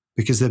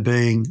 Because they're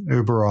being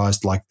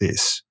Uberized like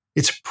this.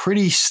 It's a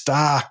pretty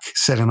stark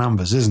set of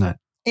numbers, isn't it?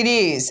 It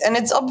is, and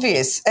it's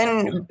obvious.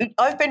 And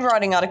I've been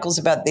writing articles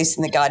about this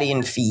in The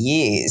Guardian for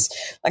years.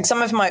 Like,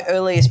 some of my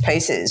earliest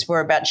pieces were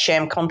about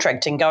sham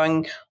contracting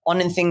going on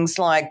in things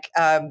like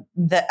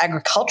the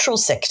agricultural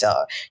sector,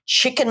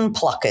 chicken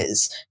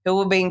pluckers who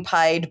were being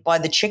paid by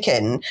the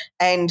chicken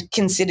and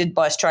considered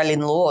by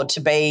Australian law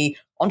to be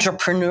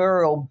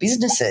entrepreneurial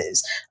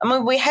businesses. I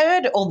mean, we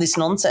heard all this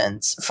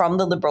nonsense from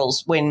the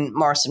Liberals when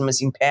Morrison was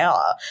in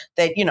power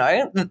that,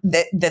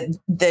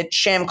 that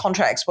sham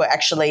contracts were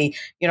actually,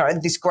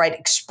 this great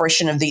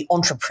expression of the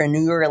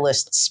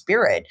entrepreneurialist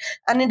spirit.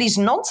 And it is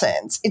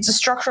nonsense. It's a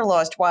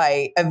structuralized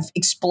way of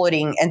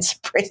exploiting and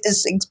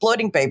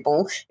exploiting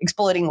people,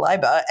 exploiting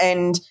labor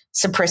and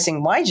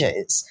suppressing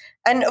wages.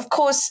 And, of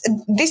course,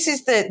 this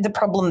is the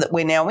problem that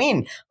we're now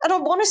in. And I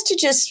want us to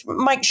just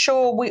make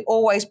sure we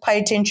always pay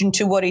attention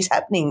to what is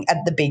happening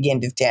at the big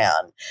end of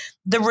town.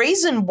 The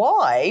reason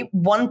why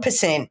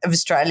 1% of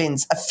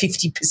Australians are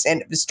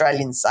 50% of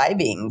Australian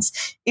savings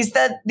is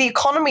that the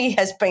economy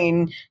has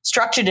been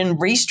structured and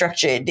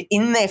restructured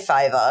in their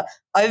favour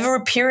over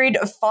a period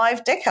of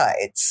 5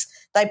 decades.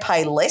 They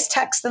pay less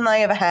tax than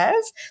they ever have.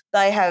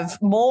 They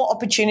have more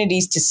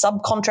opportunities to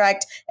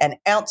subcontract and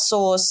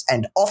outsource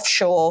and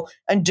offshore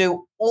and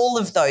do all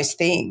of those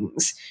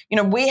things.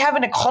 We have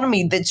an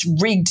economy that's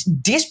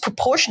rigged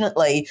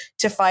disproportionately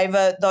to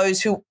favour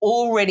those who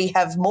already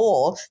have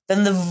more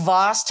than the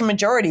vast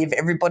majority of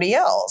everybody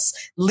else.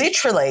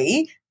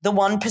 Literally the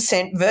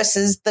 1%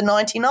 versus the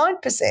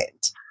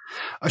 99%.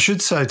 I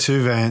should say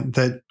too, Van,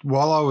 that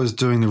while I was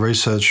doing the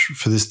research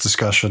for this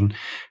discussion,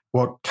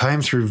 what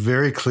came through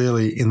very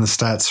clearly in the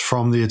stats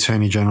from the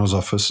Attorney General's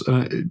office,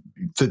 the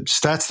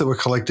stats that were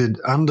collected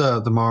under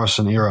the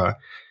Morrison era,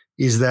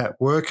 is that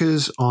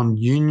workers on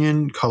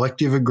union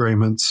collective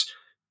agreements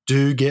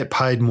do get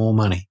paid more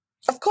money.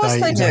 Of course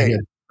they do.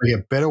 They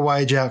get better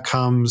wage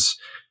outcomes.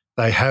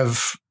 They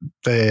have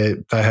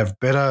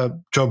better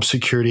job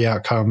security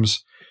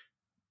outcomes.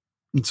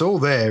 It's all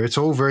there. It's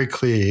all very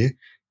clear.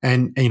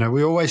 And,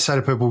 we always say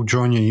to people,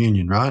 join your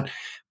union, right?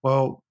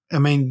 Well, I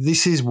mean,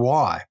 this is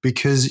why,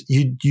 because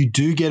you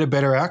do get a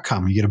better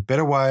outcome. You get a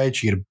better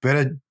wage, you get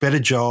a better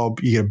job,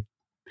 and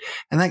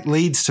that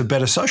leads to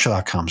better social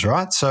outcomes,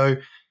 right? So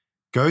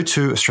go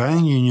to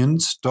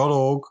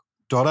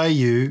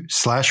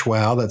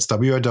australianunions.org.au/wow, that's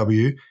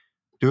WOW.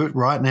 Do it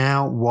right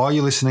now while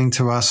you're listening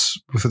to us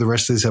for the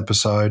rest of this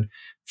episode.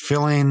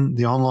 Fill in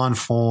the online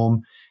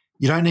form.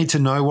 You don't need to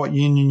know what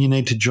union you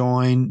need to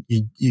join.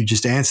 You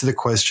just answer the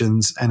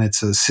questions, and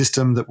it's a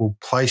system that will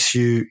place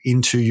you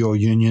into your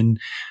union.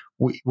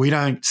 We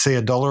don't see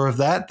 $1 of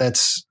that.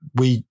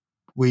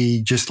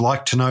 We just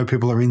like to know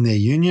people are in their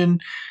union.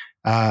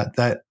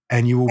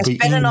 And you will be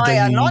Ben in and I the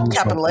are not union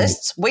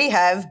capitalists. We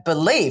have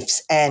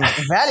beliefs and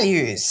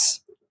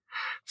values.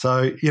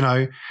 So,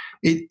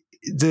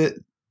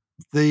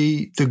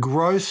 the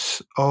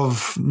growth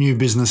of new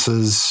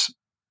businesses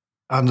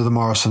under the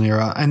Morrison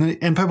era, and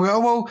people go, oh,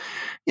 well,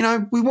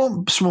 we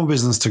want small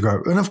business to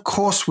grow. And of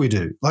course we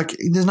do. Like,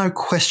 there's no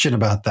question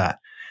about that.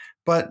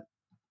 But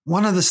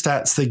one of the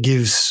stats that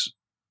gives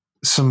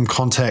some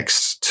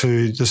context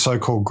to the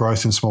so-called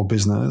growth in small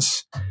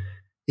business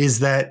is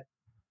that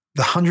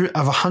the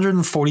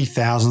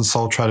 140,000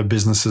 sole trader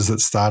businesses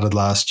that started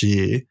last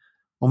year,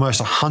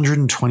 almost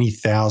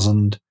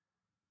 120,000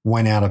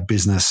 went out of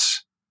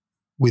business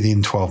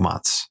within 12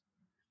 months.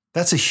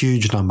 That's a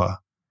huge number.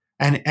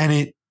 And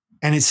it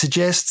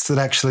suggests that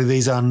actually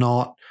these are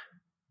not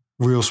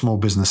real small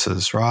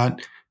businesses, right?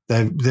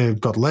 They've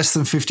got less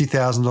than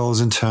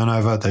 $50,000 in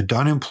turnover. They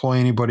don't employ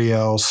anybody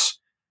else.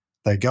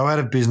 They go out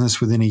of business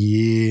within a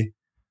year.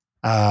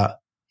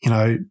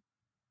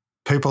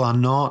 People are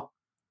not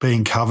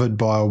being covered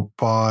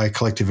by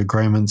collective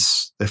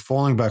agreements. They're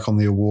falling back on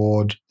the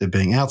award. They're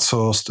being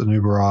outsourced and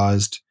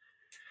Uberized.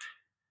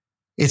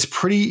 It's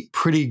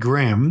pretty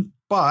grim,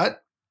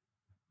 but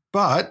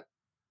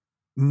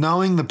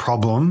knowing the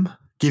problem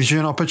gives you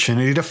an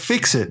opportunity to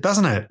fix it,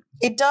 doesn't it?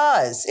 It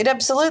does. It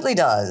absolutely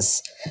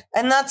does.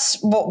 And that's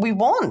what we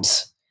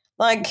want.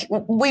 Like,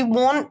 we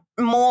want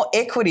more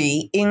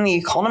equity in the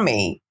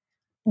economy.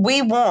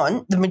 We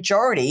want the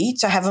majority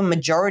to have a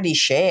majority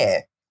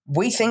share.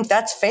 We think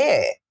that's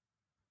fair.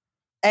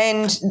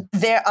 And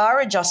there are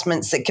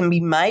adjustments that can be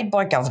made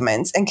by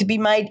governments and can be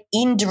made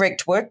in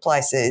direct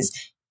workplaces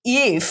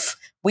if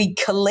we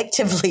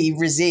collectively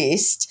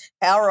resist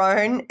our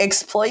own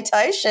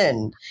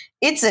exploitation.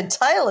 It's a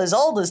tale as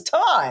old as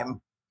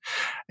time.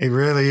 It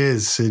really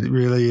is. It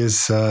really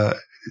is, the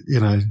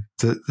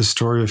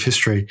story of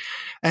history.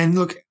 And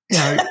look,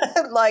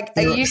 like,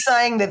 are you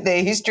saying that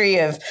the history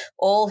of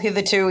all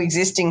hitherto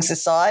existing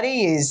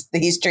society is the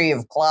history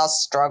of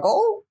class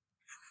struggle?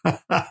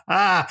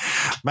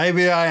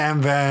 Maybe I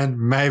am, Van.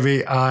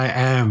 Maybe I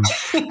am.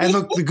 And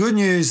look, the good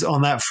news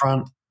on that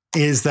front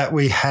is that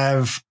we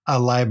have a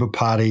Labor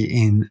Party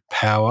in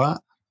power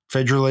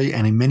federally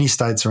and in many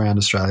states around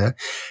Australia.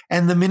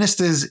 And the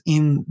ministers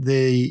in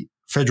the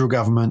federal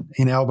government,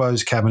 in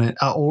Albo's cabinet,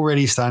 are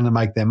already starting to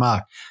make their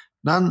mark.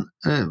 None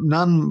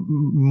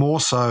more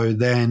so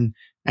than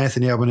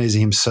Anthony Albanese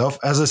himself.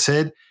 As I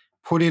said,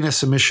 put in a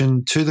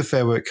submission to the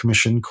Fair Work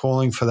Commission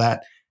calling for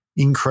that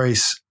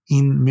increase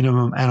in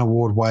minimum and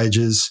award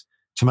wages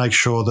to make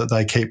sure that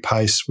they keep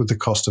pace with the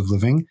cost of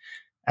living.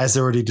 As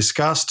already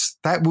discussed,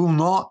 that will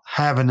not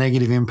have a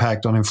negative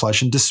impact on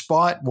inflation,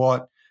 despite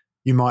what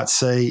you might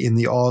see in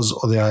the Oz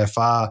or the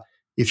AFR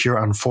if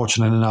you're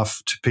unfortunate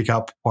enough to pick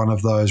up one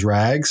of those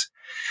rags.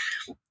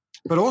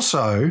 But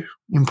also,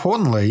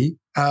 importantly,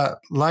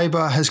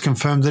 Labor has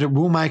confirmed that it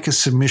will make a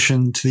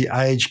submission to the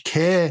aged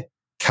care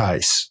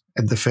case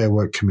at the Fair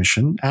Work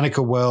Commission.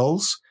 Annika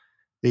Wells,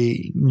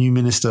 the new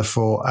Minister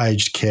for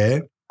Aged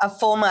Care. A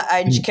former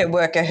aged care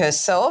worker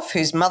herself,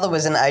 whose mother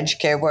was an aged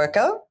care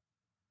worker.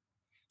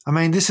 I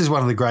mean, this is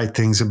one of the great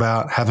things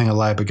about having a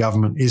Labor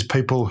government is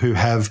people who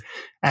have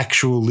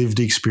actual lived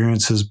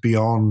experiences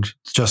beyond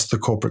just the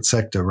corporate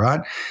sector,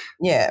 right?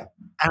 Yeah.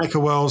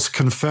 Annika Wells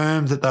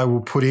confirmed that they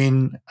will put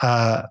in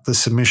the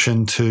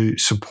submission to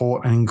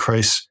support an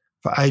increase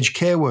for aged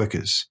care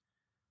workers.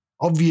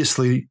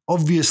 Obviously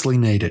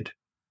needed.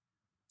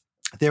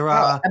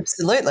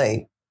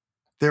 Absolutely.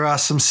 There are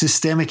some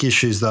systemic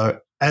issues, though,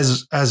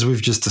 as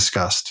we've just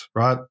discussed,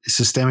 right?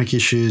 Systemic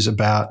issues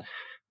about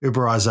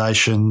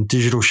Uberization,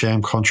 digital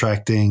sham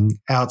contracting,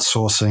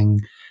 outsourcing.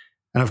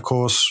 And, of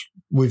course,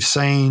 we've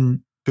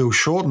seen Bill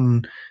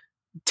Shorten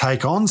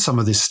take on some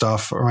of this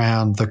stuff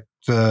around the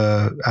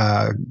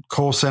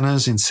call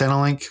centres in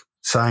Centrelink,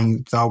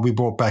 saying they'll be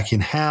brought back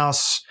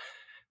in-house.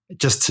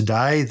 Just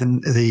today,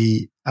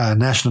 the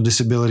National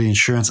Disability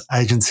Insurance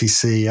Agency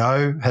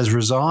CEO has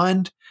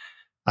resigned,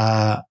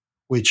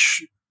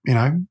 which,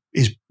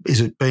 is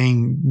it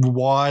being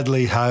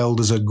widely hailed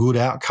as a good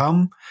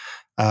outcome,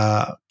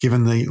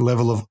 given the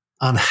level of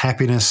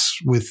unhappiness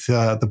with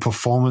the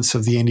performance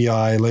of the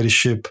NDIA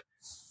leadership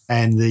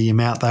and the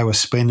amount they were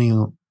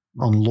spending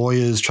on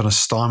lawyers trying to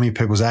stymie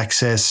people's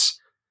access,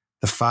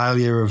 the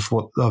failure of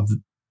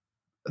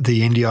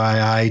the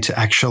NDIA to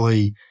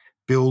actually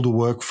build a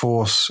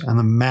workforce, and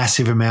the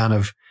massive amount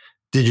of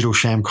digital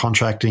sham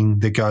contracting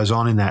that goes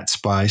on in that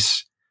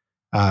space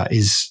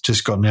is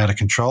just gotten out of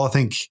control. I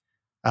think,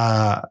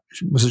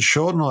 was it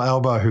Shorten or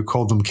Albo who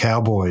called them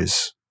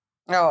cowboys?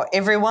 Oh,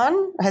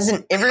 everyone?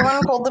 Hasn't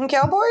everyone called them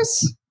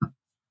cowboys?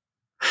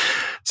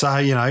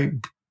 So,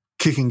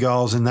 kicking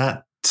goals in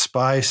that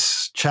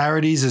space.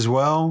 Charities as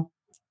well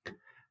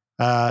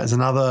is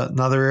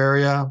another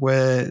area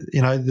where,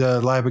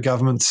 the Labor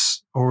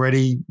government's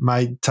already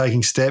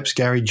taking steps.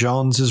 Gary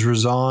Johns has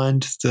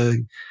resigned,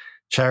 the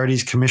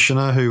Charities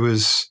Commissioner, who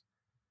was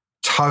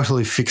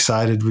totally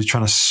fixated with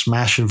trying to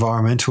smash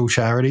environmental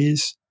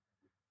charities.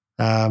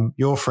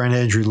 Your friend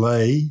Andrew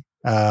Lee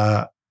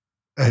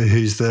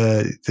who's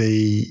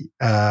the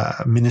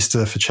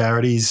Minister for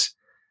Charities,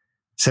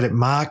 said it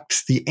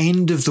marked the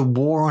end of the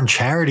war on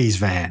charities,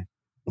 Van.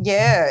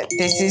 Yeah,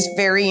 this is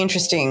very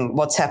interesting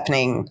what's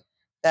happening.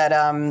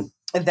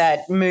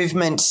 That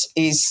movement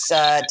is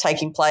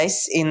taking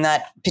place in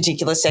that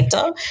particular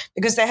sector,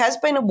 because there has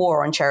been a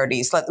war on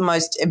charities, like the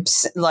most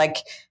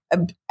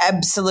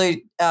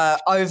absolute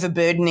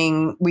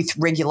overburdening with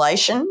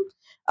regulation,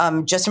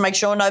 just to make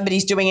sure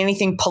nobody's doing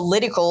anything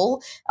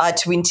political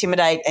to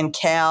intimidate and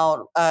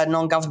cow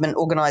non-government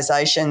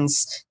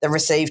organisations that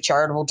receive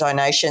charitable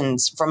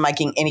donations from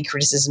making any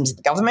criticisms of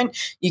the government.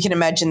 You can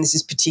imagine this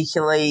is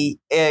particularly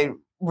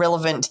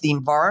relevant to the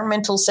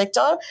environmental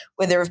sector,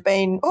 where there have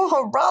been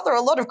rather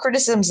a lot of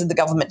criticisms of the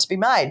government to be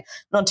made,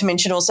 not to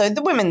mention also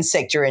the women's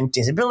sector and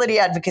disability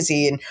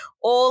advocacy and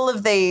all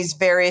of these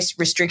various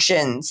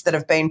restrictions that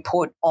have been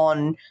put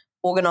on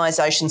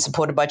organisations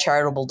supported by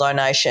charitable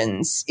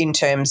donations in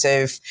terms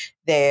of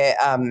their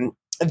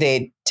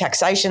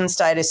taxation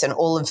status and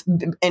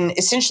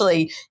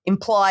essentially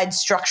implied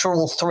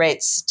structural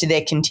threats to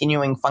their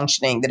continuing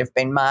functioning that have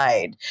been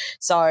made.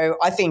 So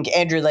I think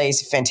Andrew Leigh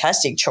is a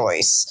fantastic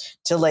choice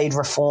to lead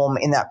reform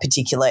in that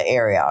particular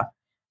area.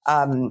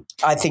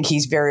 I think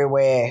he's very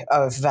aware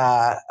of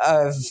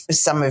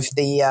some of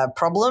the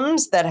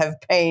problems that have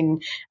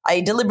been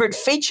a deliberate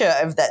feature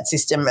of that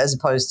system as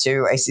opposed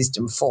to a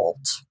system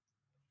fault.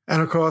 And,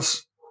 of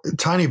course,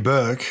 Tony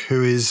Burke,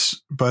 who is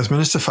both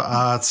Minister for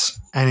Arts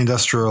and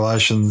Industrial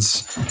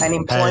Relations and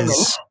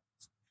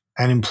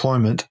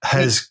Employment,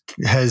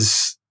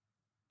 has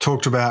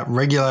talked about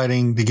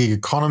regulating the gig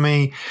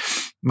economy,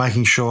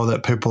 making sure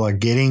that people are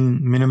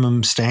getting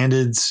minimum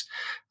standards,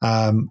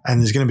 and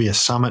there's going to be a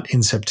summit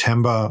in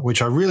September,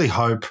 which I really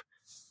hope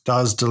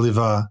does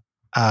deliver,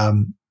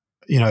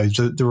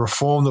 the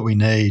reform that we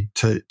need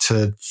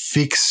to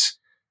fix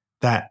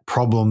that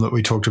problem that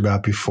we talked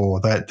about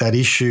before, that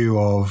issue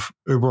of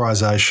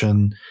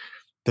Uberization,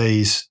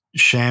 these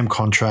sham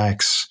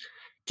contracts,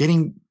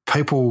 getting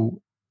people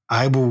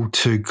able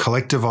to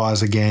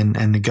collectivise again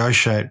and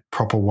negotiate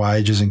proper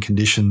wages and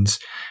conditions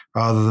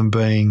rather than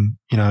being,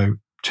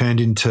 turned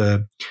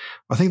into,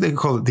 I think they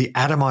call it the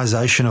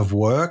atomisation of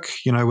work,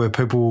 where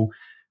people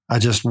are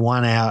just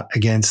one out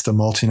against a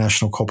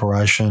multinational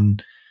corporation.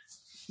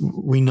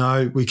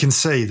 We can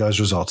see those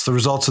results. The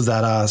results of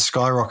that are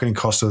skyrocketing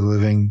cost of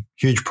living,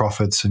 huge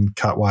profits, and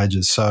cut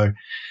wages. So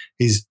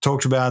he's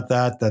talked about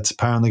that. That's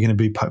apparently going to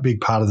be a big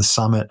part of the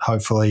summit,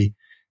 hopefully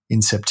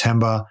in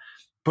September.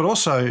 But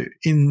also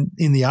in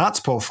the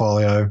arts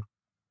portfolio,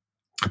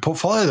 a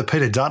portfolio that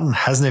Peter Dutton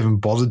hasn't even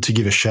bothered to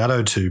give a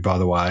shadow to, by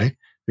the way.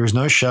 There is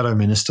no shadow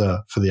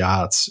minister for the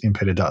arts in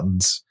Peter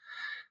Dutton's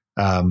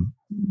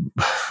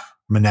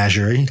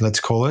menagerie,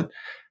 let's call it.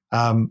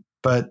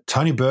 But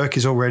Tony Burke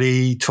is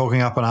already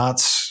talking up an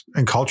arts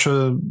and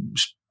culture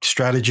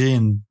strategy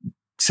and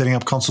setting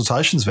up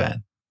consultations,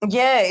 Van.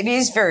 Yeah, it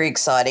is very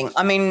exciting.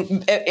 I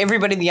mean,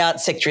 everybody in the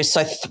arts sector is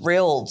so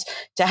thrilled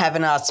to have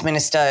an arts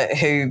minister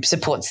who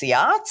supports the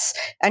arts.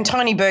 And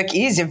Tony Burke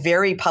is a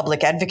very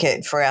public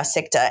advocate for our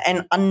sector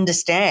and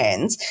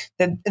understands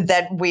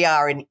that we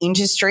are an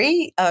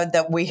industry,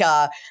 that we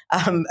are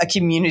a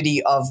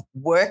community of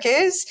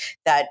workers,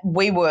 that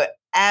we were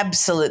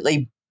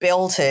absolutely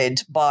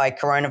belted by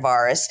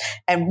coronavirus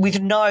and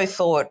with no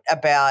thought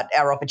about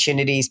our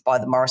opportunities by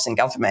the Morrison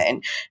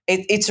government.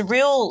 It's a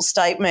real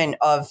statement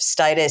of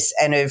status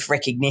and of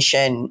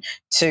recognition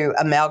to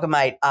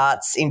amalgamate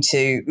arts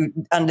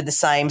under the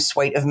same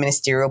suite of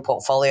ministerial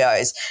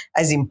portfolios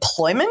as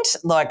employment.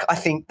 Like, I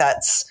think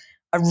that's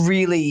a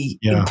really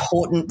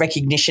important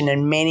recognition,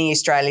 and many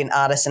Australian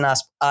artists and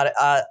arts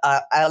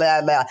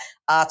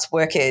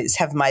workers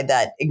have made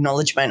that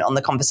acknowledgement on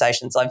the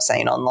conversations I've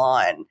seen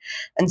online.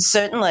 And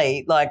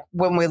certainly, like,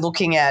 when we're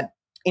looking at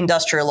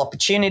industrial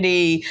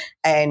opportunity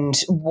and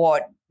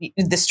what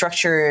the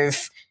structure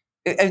of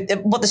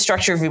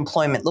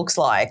employment looks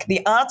like,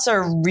 the arts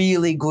are a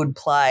really good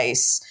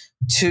place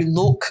to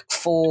look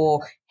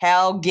for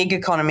how gig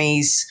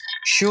economies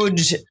should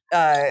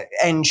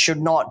and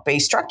should not be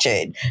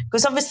structured.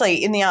 Because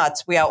obviously in the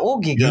arts we are all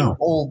gigging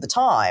all the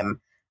time,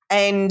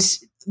 and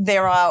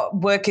there are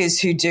workers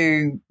who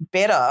do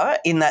better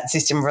in that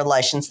system of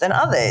relations than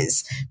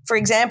others. For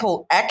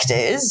example,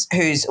 actors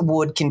whose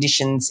award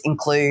conditions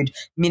include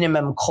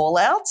minimum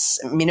call-outs,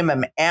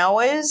 minimum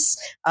hours,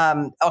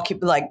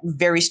 like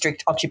very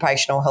strict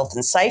occupational health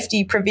and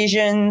safety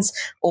provisions,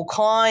 all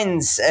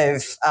kinds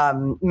of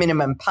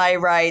minimum pay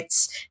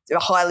rates, a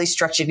highly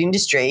structured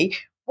industry.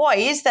 Why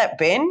is that,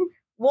 Ben?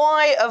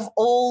 Why, of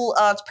all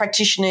arts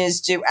practitioners,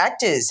 do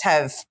actors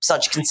have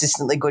such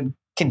consistently good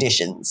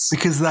conditions?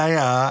 Because they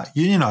are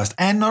unionised.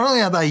 And not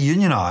only are they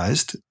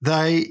unionised,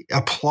 they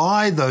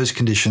apply those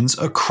conditions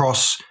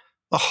across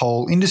the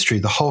whole industry,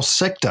 the whole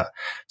sector.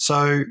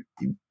 So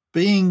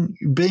being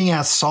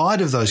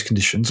outside of those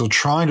conditions or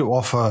trying to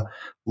offer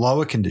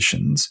lower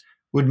conditions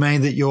would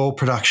mean that your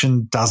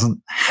production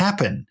doesn't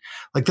happen.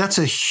 Like, that's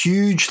a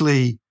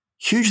hugely,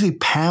 hugely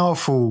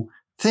powerful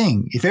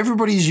thing. If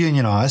everybody's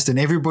unionised and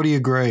everybody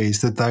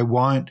agrees that they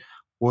won't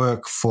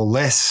work for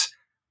less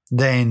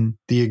than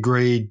the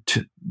agreed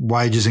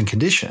wages and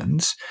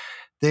conditions,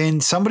 then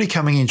somebody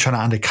coming in trying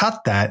to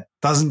undercut that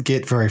doesn't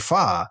get very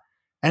far.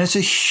 And it's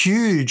a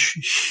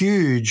huge,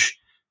 huge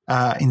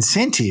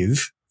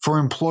incentive for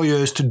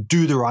employers to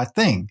do the right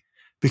thing,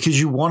 because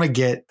you want to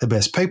get the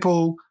best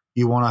people,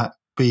 you want to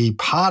be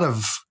part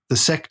of the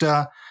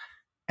sector,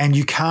 and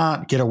you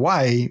can't get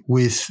away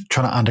with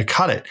trying to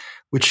undercut it,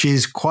 which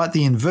is quite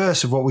the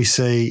inverse of what we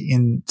see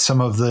in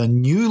some of the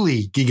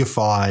newly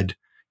gigified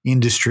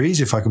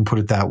industries, if I can put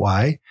it that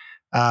way,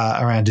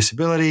 around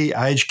disability,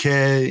 aged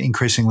care,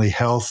 increasingly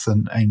health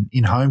and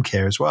in-home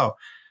care as well.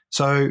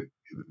 So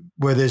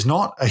where there's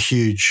not a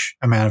huge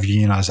amount of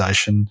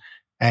unionisation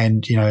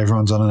and,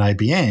 everyone's on an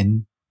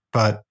ABN,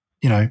 but,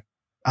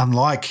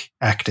 unlike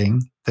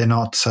acting, they're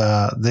not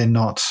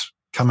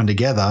coming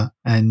together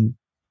and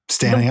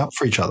standing up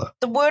for each other.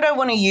 The word I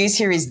want to use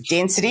here is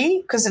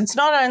density, because it's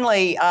not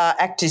only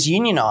actors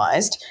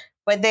unionised,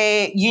 but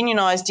they're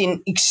unionised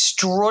in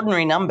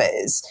extraordinary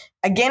numbers.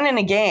 Again and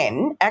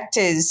again,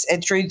 actors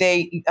through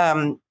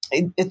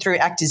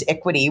Actors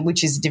Equity,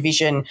 which is a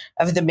division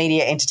of the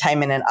Media,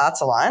 Entertainment and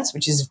Arts Alliance,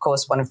 which is, of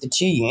course, one of the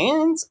two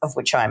unions of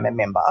which I am a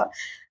member.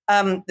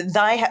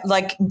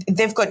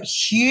 They've got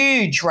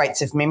huge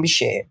rates of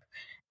membership.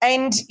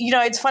 And,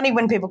 it's funny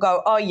when people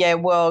go, oh, yeah,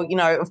 well,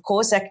 of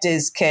course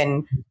actors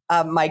can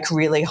make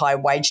really high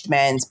wage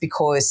demands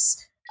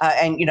because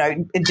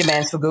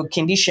demands for good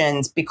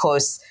conditions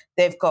because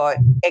they've got,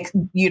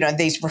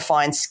 these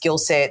refined skill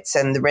sets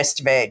and the rest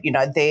of it,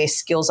 their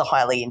skills are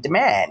highly in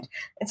demand.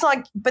 It's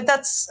like, but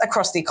that's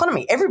across the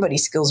economy.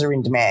 Everybody's skills are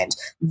in demand.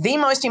 The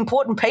most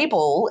important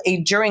people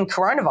during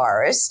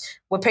coronavirus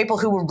were people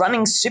who were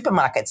running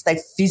supermarkets. They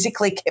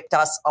physically kept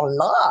us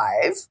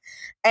alive.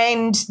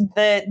 And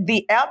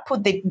the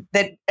output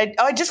that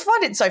I just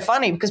find it so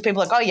funny because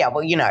people are like, oh yeah,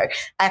 well,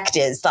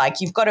 actors,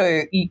 like you've got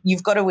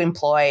to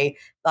employ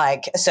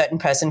like a certain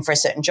person for a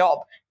certain job.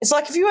 It's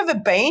like, have you ever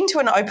been to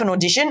an open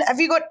audition? Have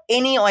you got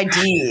any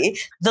idea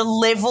the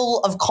level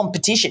of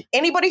competition?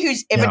 Anybody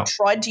who's ever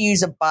tried to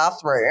use a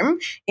bathroom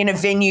in a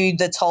venue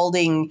that's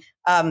holding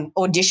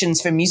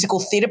auditions for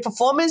musical theatre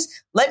performers,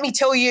 let me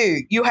tell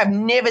you, you have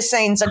never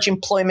seen such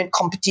employment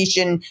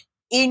competition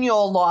in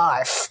your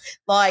life,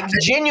 like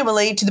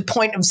genuinely to the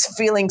point of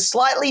feeling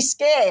slightly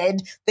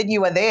scared that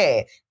you are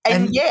there.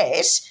 And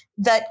yet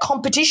that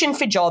competition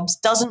for jobs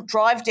doesn't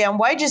drive down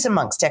wages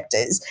amongst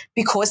actors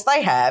because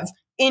they have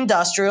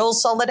industrial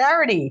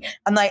solidarity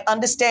and they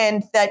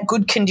understand that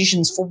good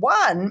conditions for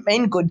one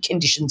mean good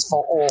conditions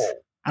for all.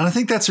 And I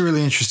think that's a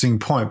really interesting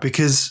point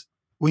because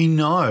we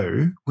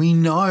know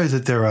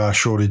that there are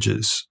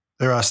shortages.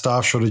 There are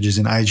staff shortages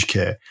in aged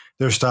care.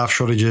 There are staff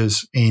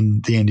shortages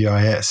in the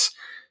NDIS.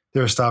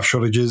 There are staff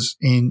shortages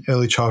in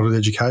early childhood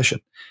education.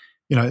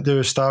 There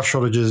are staff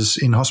shortages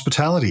in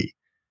hospitality.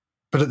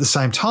 But at the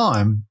same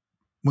time,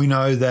 we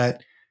know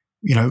that,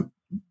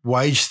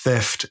 wage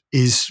theft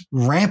is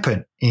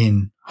rampant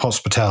in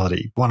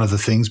hospitality. One of the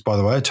things, by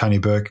the way, Tony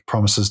Burke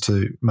promises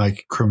to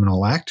make a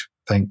criminal act.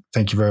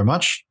 Thank you very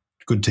much.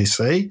 Good to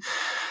see.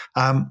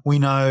 We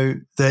know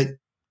that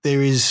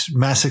there is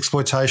mass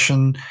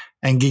exploitation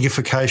and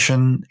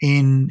gigification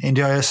in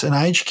NDIS and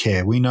aged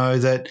care. We know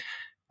that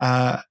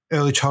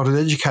early childhood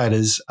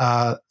educators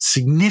are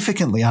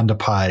significantly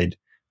underpaid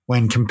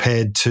when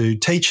compared to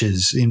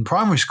teachers in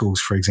primary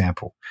schools, for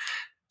example.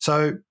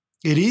 So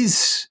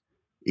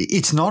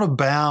it's not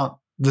about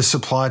the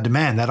supply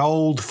demand, that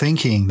old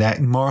thinking, that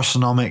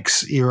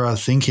Morrisonomics era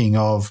thinking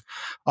of,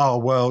 oh,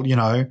 well,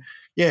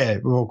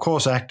 of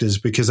course actors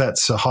because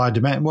that's a high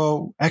demand.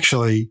 Well,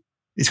 actually,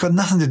 it's got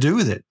nothing to do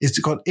with it. It's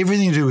got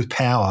everything to do with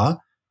power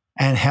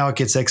and how it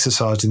gets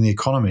exercised in the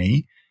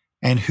economy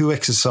and who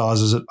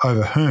exercises it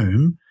over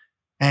whom.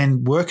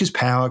 And workers'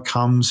 power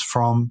comes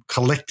from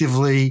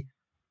collectively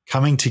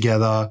coming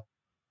together,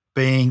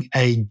 being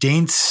a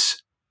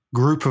dense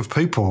group of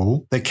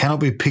people that cannot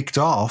be picked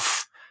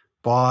off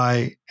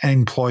by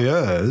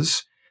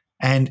employers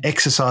and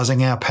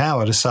exercising our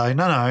power to say,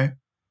 no,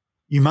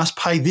 you must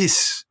pay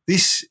this.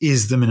 This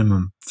is the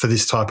minimum for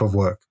this type of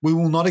work. We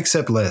will not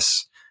accept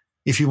less.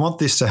 If you want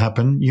this to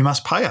happen, you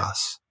must pay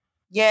us.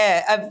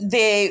 Yeah,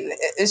 the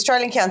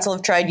Australian Council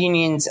of Trade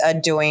Unions are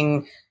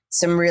doing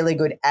some really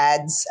good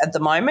ads at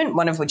the moment,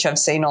 one of which I've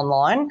seen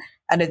online,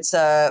 and it's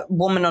a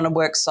woman on a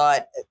work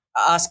site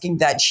asking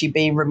that she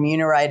be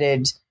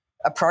remunerated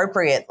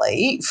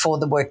appropriately for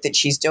the work that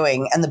she's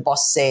doing, and the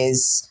boss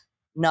says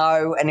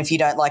no, and if you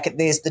don't like it,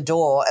 there's the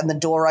door, and the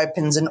door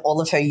opens and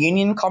all of her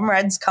union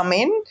comrades come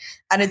in,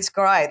 and it's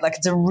great. Like,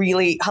 it's a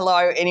really,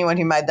 hello, anyone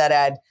who made that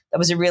ad, that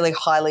was a really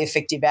highly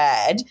effective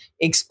ad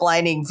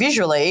explaining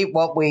visually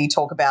what we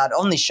talk about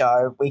on the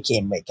show week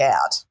in, week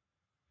out.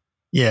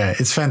 Yeah,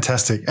 it's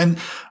fantastic. And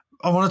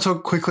I want to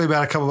talk quickly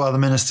about a couple of other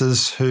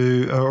ministers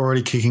who are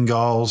already kicking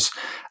goals.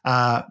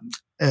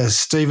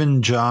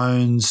 Stephen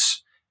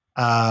Jones,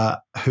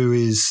 who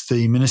is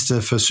the Minister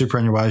for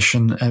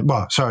Superannuation,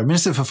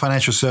 Minister for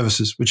Financial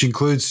Services, which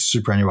includes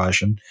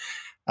superannuation,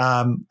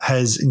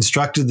 has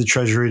instructed the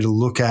Treasury to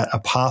look at a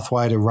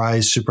pathway to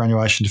raise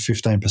superannuation to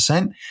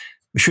 15%.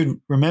 We should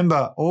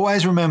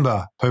always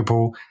remember,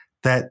 people,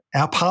 that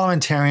our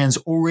parliamentarians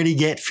already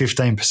get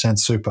 15%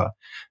 super.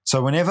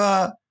 So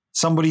whenever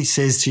somebody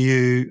says to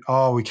you,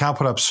 oh, we can't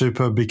put up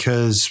super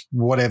because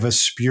whatever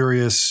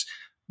spurious,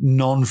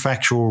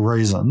 non-factual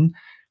reason,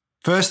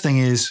 first thing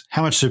is,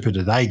 how much super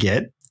do they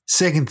get?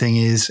 Second thing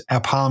is,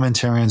 our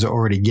parliamentarians are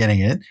already getting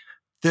it.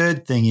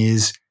 Third thing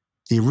is,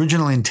 the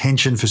original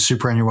intention for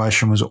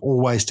superannuation was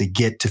always to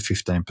get to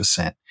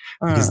 15%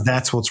 because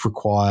that's what's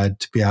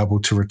required to be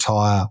able to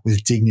retire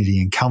with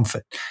dignity and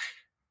comfort.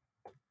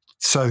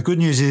 So the good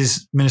news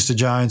is Minister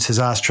Jones has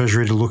asked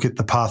Treasury to look at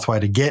the pathway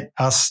to get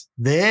us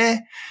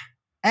there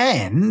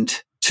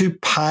and to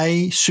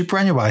pay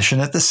superannuation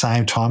at the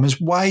same time as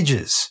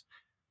wages.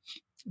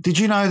 Did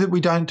you know that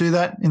we don't do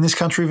that in this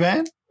country,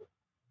 Van?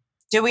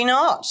 Do we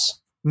not?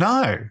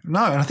 No. And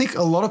I think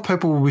a lot of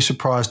people will be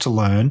surprised to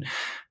learn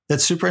that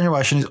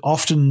superannuation is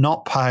often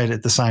not paid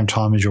at the same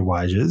time as your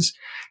wages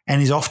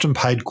and is often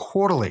paid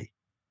quarterly.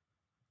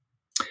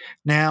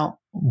 Now,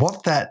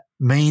 what that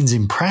means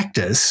in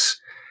practice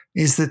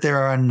is that there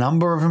are a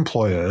number of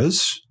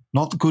employers,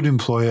 not the good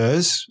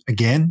employers.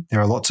 Again,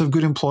 there are lots of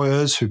good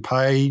employers who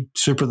pay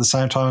super at the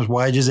same time as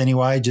wages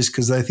anyway, just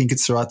because they think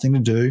it's the right thing to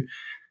do.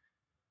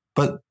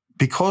 But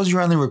because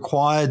you're only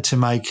required to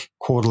make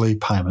quarterly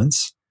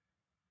payments,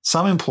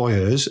 some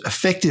employers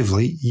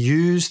effectively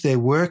use their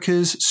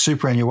workers'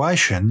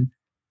 superannuation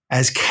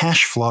as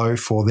cash flow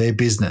for their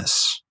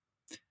business.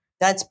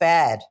 That's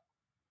bad.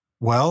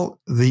 Well,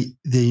 the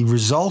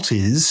result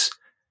is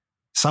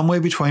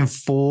somewhere between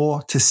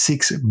 $4 to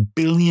 $6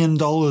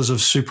 billion of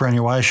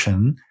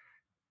superannuation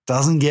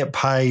doesn't get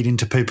paid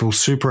into people's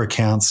super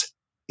accounts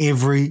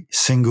every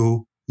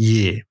single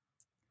year.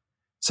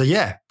 So,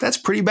 yeah, that's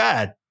pretty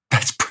bad.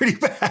 That's pretty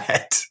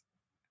bad.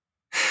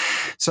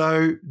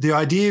 So the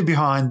idea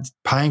behind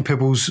paying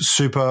people's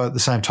super at the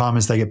same time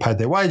as they get paid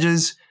their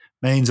wages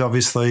means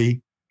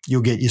obviously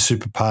you'll get your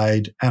super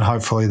paid and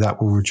hopefully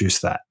that will reduce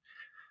that.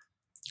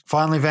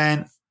 Finally,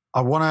 Van,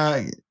 I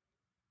want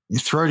to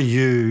throw to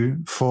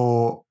you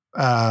for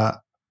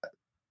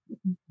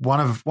one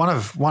of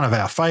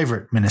our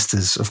favourite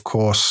ministers, of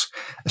course.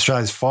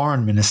 Australia's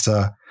foreign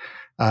minister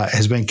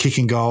has been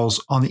kicking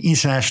goals on the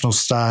international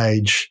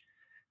stage,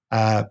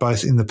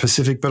 both in the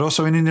Pacific but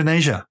also in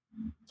Indonesia.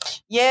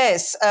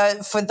 Yes.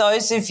 For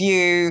those of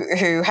you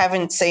who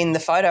haven't seen the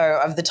photo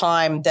of the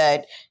time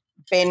that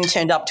Ben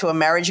turned up to a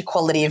marriage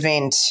equality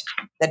event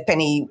that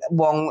Penny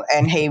Wong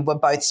and he were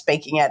both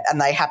speaking at,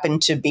 and they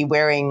happened to be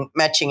wearing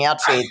matching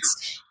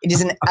outfits, it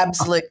is an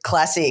absolute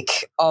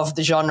classic of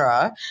the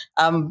genre.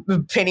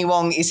 Penny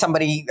Wong is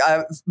somebody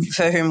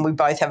for whom we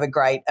both have a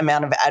great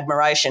amount of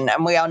admiration,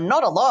 and we are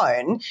not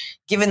alone,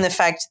 given the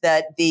fact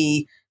that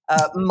the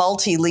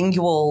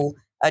multilingual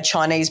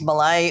Chinese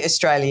Malay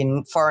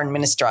Australian foreign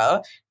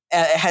minister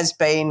has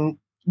been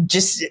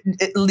just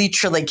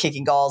literally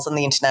kicking goals on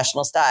the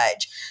international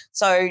stage.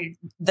 So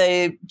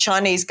the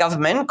Chinese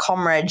government,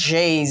 Comrade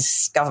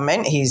Xi's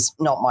government, he's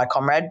not my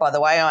comrade, by the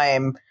way, I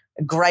am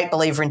a great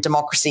believer in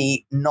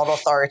democracy, not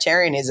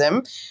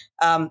authoritarianism,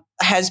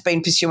 has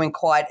been pursuing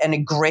quite an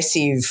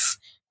aggressive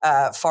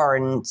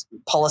foreign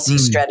policy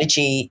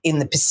strategy in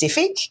the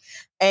Pacific.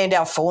 And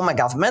our former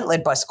government,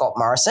 led by Scott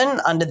Morrison,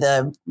 under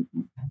the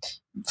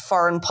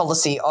foreign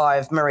policy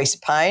of Marisa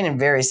Payne and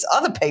various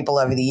other people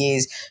over the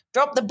years,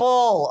 dropped the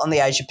ball on the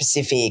Asia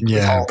Pacific,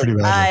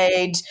 withholding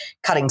aid,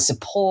 cutting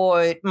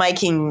support,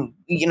 making,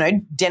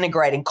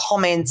 denigrating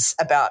comments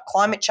about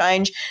climate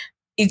change.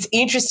 It's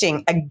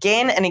interesting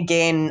again and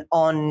again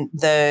on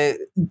the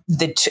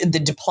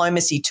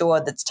diplomacy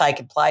tour that's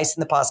taken place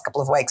in the past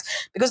couple of weeks,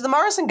 because the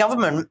Morrison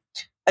government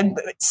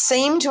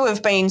seem to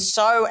have been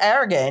so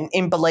arrogant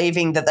in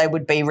believing that they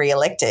would be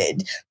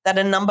re-elected that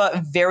a number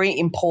of very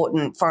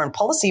important foreign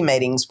policy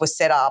meetings were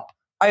set up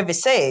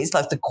overseas,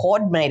 like the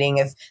Quad meeting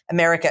of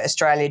America,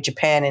 Australia,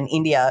 Japan and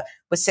India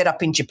was set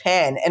up in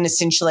Japan, and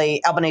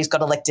essentially Albanese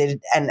got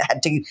elected and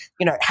had to,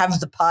 have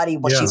the party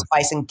wash his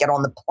face and get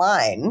on the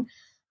plane.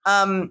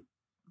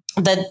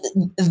 That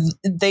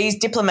these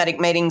diplomatic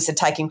meetings are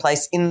taking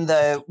place in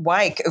the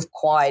wake of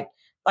quite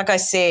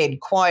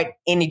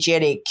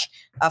energetic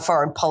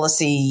foreign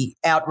policy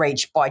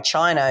outreach by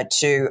China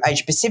to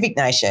Asia-Pacific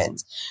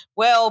nations.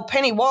 Well,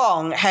 Penny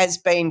Wong has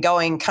been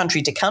going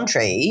country to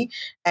country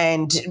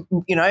and,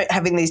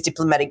 having these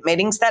diplomatic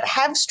meetings that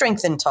have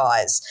strengthened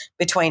ties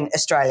between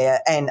Australia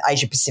and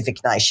Asia-Pacific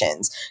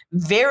nations.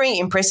 Very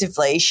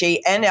impressively,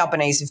 she and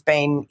Albanese have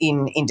been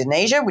in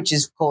Indonesia, which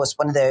is, of course,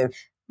 one of the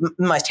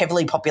most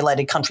heavily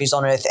populated countries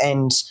on earth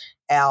and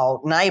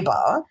our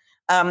neighbour.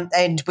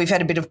 And we've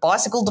had a bit of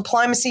bicycle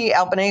diplomacy,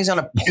 Albanese on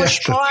a push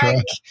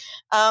bike.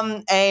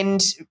 Right.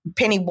 And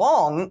Penny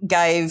Wong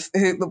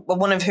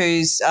one of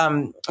whose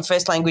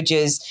first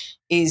languages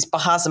is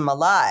Bahasa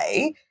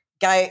Malay,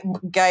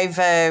 gave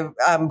a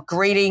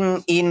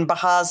greeting in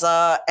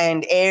Bahasa,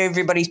 and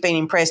everybody's been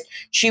impressed.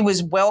 She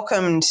was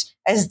welcomed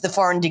as the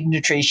foreign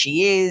dignitary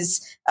she is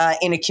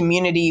in a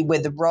community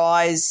where the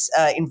RISE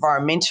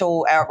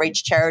environmental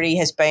outreach charity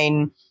has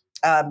been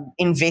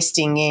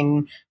investing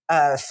in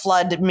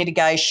flood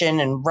mitigation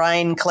and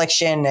rain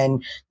collection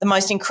and the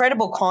most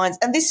incredible kinds.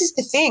 And this is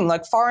the thing,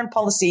 like foreign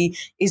policy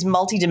is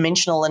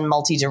multidimensional and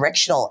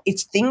multidirectional.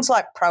 It's things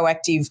like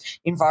proactive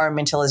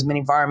environmentalism and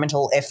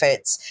environmental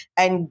efforts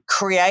and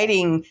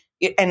creating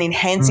and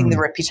enhancing the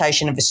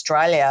reputation of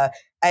Australia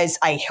as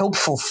a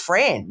helpful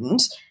friend,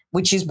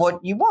 which is what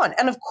you want.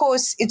 And, of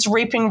course, it's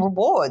reaping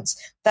rewards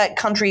that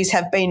countries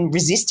have been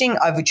resisting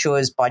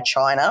overtures by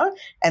China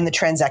and the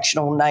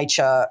transactional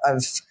nature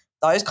of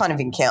those kind of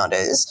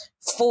encounters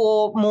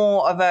for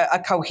more of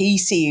a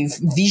cohesive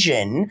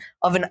vision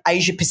of an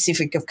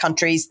Asia-Pacific of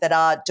countries that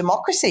are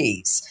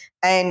democracies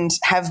and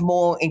have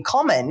more in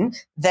common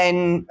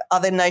than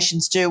other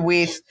nations do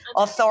with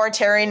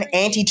authoritarian,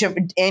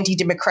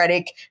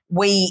 anti-democratic,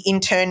 we, in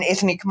turn,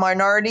 ethnic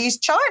minorities,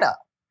 China.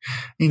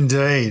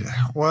 Indeed.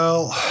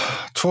 Well,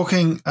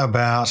 talking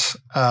about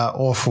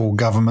awful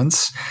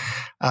governments,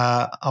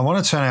 I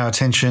want to turn our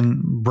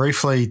attention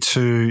briefly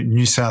to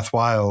New South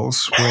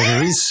Wales, where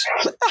there is...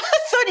 I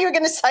thought you were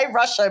going to say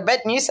Russia,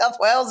 but New South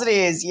Wales it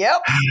is,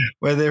 yep.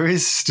 Where there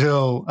is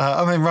still...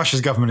 Russia's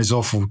government is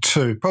awful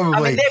too.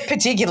 Probably, they're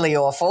particularly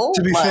awful.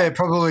 To be fair,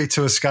 probably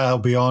to a scale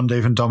beyond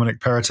even Dominic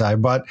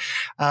Perrottet. But,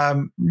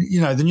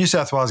 the New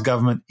South Wales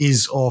government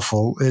is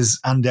awful, is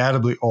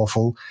undoubtedly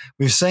awful.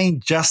 We've seen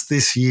just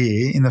this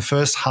year, in the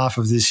first half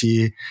of this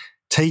year,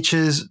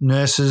 teachers,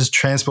 nurses,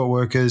 transport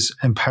workers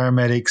and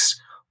paramedics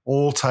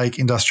all take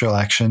industrial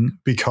action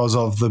because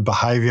of the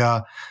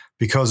behaviour,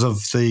 because of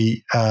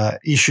the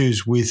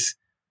issues with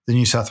the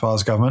New South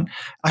Wales government.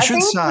 I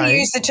should say, we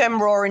use the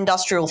term raw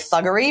industrial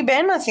thuggery,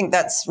 Ben. I think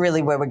that's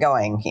really where we're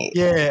going here.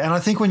 Yeah, and I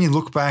think when you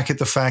look back at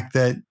the fact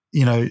that,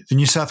 the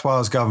New South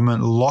Wales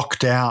government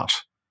locked out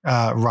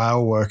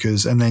rail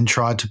workers and then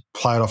tried to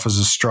play it off as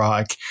a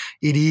strike,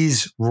 it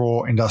is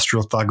raw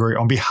industrial thuggery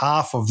on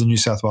behalf of the New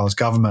South Wales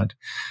government.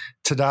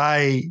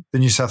 Today, the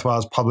New South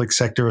Wales Public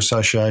Sector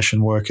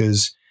Association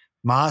workers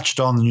marched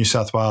on the New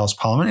South Wales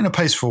Parliament in a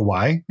peaceful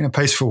way.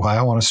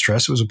 I want to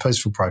stress it was a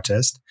peaceful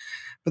protest.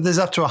 But there's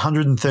up to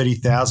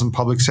 130,000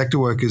 public sector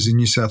workers in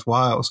New South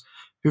Wales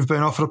who've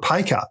been offered a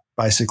pay cut,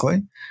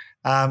 basically.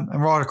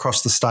 And right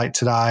across the state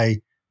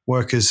today,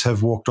 workers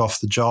have walked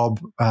off the job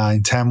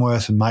in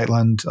Tamworth and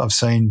Maitland. I've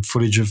seen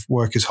footage of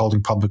workers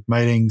holding public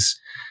meetings.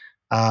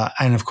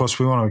 And, of course,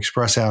 we want to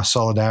express our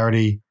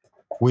solidarity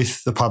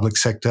with the public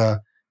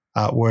sector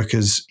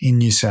workers in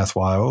New South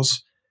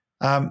Wales.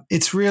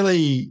 It's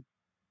really,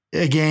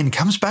 again,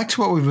 comes back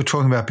to what we were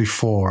talking about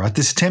before, right?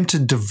 This attempt to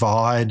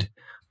divide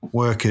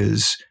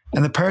workers,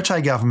 and the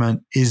Perrottet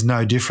government is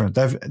no different.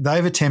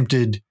 They've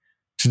attempted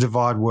to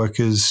divide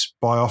workers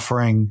by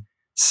offering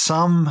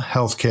some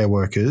healthcare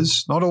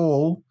workers, not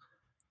all,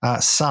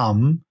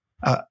 some,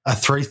 a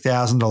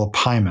 $3,000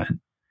 payment,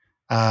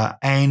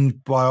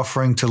 and by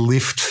offering to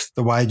lift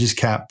the wages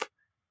cap,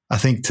 I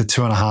think, to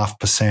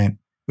 2.5%,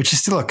 which is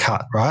still a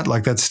cut, right?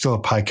 Like that's still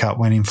a pay cut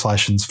when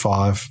inflation's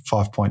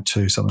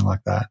 5.2, something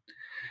like that.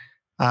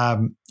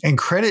 And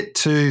credit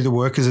to the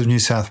workers of New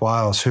South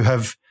Wales who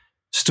have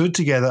stood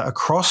together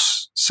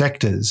across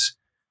sectors.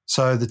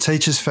 So the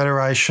Teachers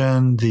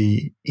Federation,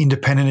 the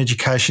Independent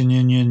Education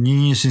Union,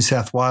 Unions New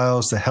South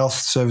Wales, the Health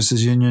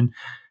Services Union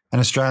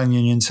and Australian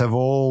unions have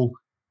all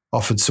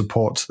offered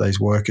support to these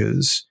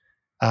workers.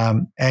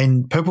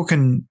 And people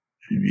can,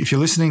 if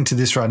you're listening to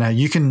this right now,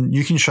 you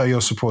can show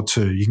your support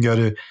too. You can go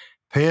to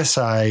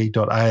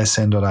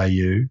psa.asn.au.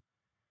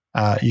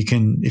 You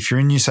can, if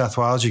you're in New South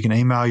Wales, you can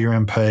email your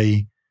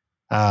MP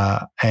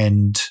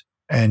and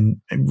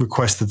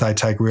request that they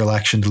take real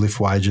action to lift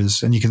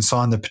wages, and you can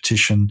sign the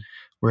petition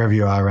wherever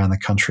you are around the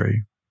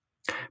country.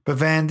 But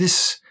Van,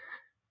 this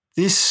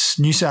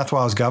New South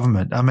Wales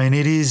government,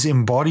 it is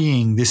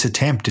embodying this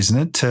attempt, isn't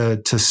it,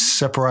 to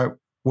separate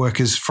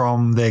workers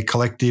from their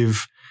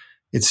collective.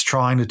 It's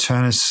trying to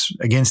turn us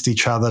against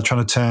each other,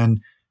 trying to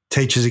turn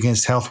teachers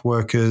against health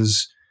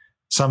workers,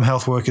 some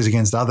health workers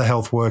against other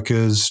health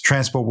workers,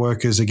 transport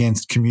workers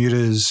against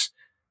commuters.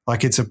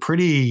 Like it's a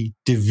pretty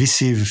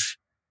divisive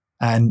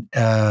and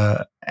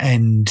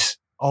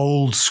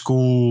old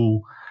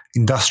school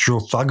industrial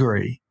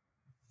thuggery.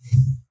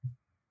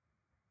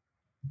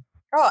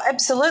 Oh,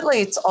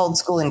 absolutely. It's old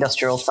school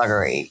industrial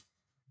thuggery,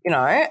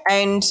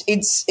 and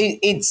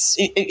it's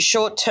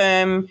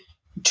short-term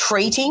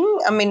treating.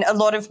 A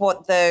lot of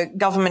what the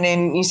government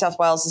in New South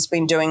Wales has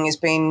been doing has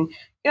been,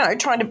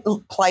 trying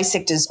to play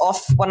sectors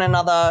off one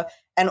another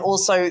and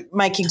also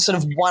making sort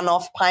of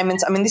one-off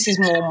payments. This is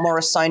more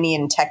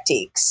Morrisonian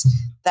tactics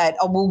that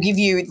I will give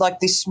you like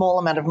this small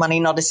amount of money,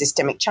 not a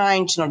systemic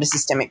change, not a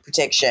systemic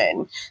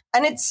protection.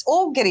 And it's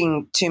all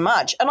getting too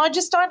much. And I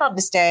just don't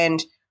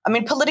understand.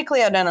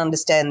 Politically, I don't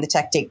understand the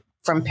tactic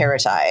from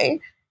Perrottet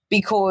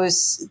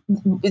because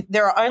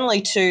there are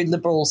only two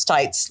Liberal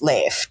states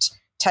left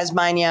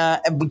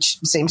Tasmania, which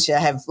seems to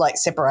have like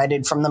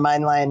separated from the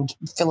mainland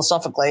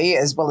philosophically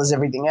as well as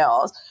everything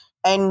else,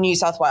 and New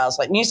South Wales.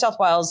 Like New South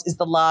Wales is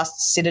the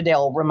last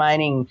citadel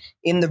remaining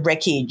in the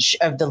wreckage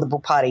of the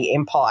Liberal Party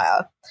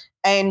empire.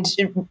 And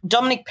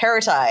Dominic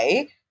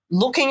Perrottet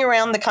looking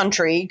around the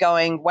country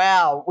going,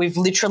 wow, we've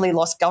literally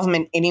lost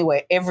government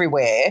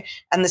everywhere.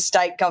 And the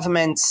state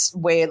governments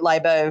where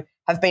Labor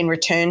have been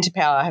returned to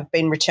power have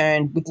been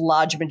returned with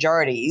large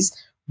majorities.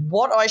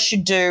 What I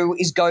should do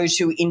is go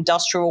to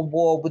industrial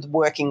war with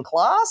working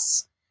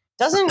class.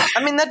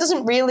 That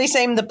doesn't really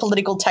seem the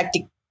political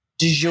tactic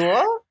du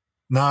jour.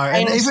 No,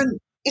 and even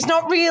it's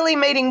not really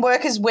meeting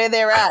workers where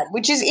they're at,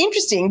 which is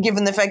interesting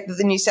given the fact that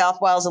the New South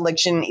Wales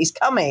election is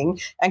coming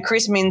and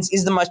Chris Minns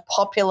is the most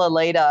popular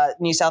leader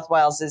New South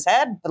Wales has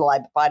had for the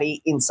Labor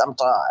Party in some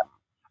time.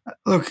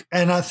 Look,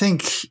 and I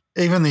think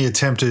even the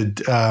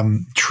attempted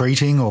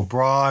treating or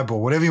bribe or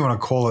whatever you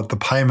want to call it, the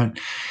payment,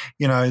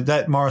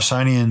 that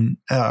Morrisonian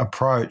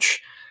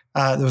approach,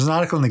 there was an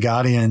article in The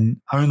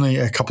Guardian only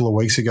a couple of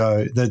weeks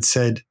ago that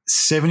said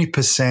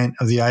 70%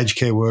 of the aged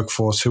care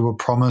workforce who were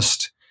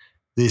promised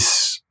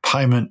this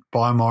payment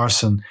by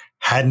Morrison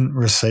hadn't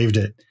received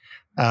it.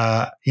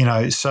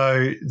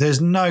 So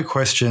there's no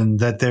question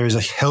that there is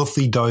a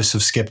healthy dose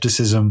of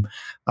scepticism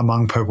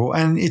among people.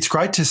 And it's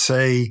great to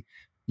see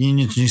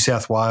Unions New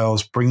South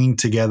Wales bringing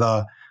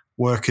together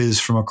workers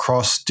from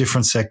across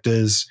different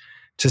sectors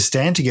to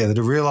stand together,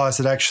 to realise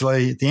that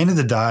actually at the end of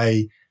the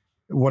day,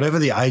 whatever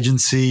the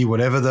agency,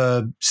 whatever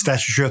the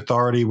statutory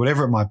authority,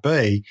 whatever it might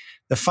be,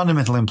 the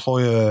fundamental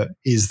employer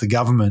is the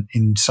government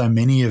in so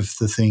many of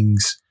the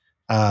things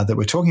that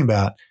we're talking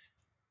about.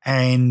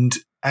 And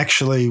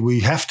actually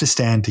we have to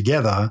stand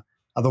together,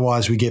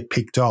 otherwise we get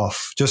picked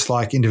off. Just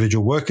like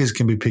individual workers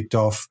can be picked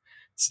off,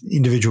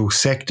 individual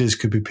sectors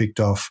could be picked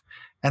off.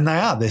 And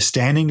they're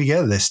standing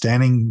together. They're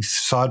standing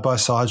side by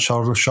side,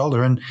 shoulder to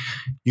shoulder. And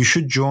you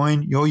should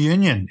join your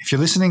union. If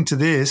you're listening to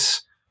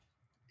this,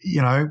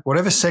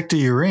 whatever sector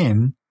you're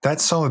in,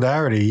 that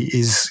solidarity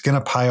is going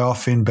to pay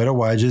off in better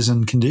wages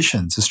and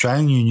conditions.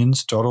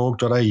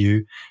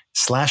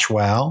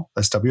 AustralianUnions.org.au/WOW,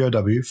 that's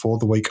WOW, for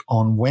the week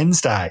on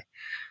Wednesday.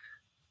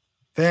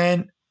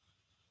 Van,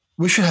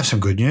 we should have some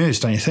good news,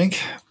 don't you think?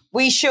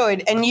 We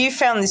should. And you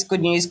found this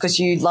good news because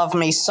you love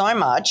me so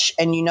much,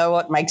 and you know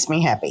what makes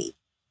me happy.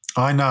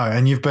 I know,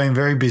 and you've been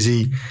very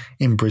busy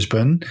in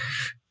Brisbane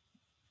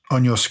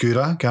on your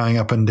scooter, going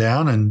up and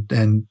down and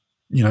doing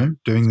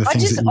the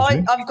things that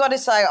you do. I've got to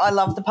say I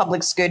love the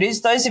public scooters.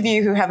 Those of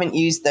you who haven't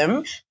used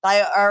them,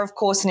 they are, of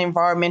course, an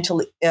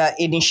environmental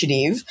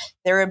initiative.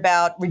 They're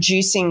about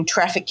reducing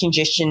traffic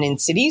congestion in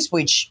cities,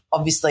 which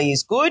obviously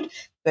is good.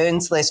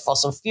 Burns less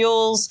fossil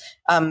fuels,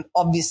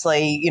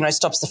 obviously,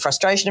 stops the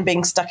frustration of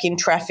being stuck in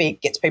traffic,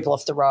 gets people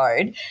off the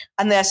road.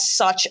 And they're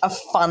such a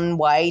fun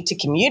way to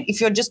commute. If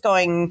you're just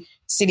going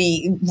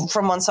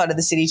from one side of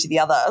the city to the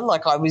other,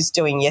 like I was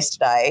doing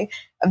yesterday,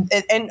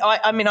 and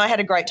I had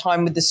a great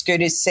time with the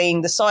scooters,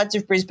 seeing the sides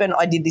of Brisbane.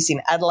 I did this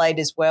in Adelaide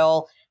as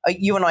well.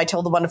 You and I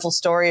told the wonderful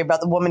story about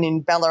the woman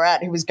in Ballarat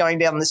who was going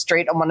down the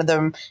street and one of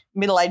them,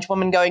 middle-aged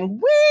woman, going,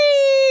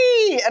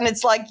 whee! And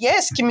it's like,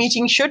 yes,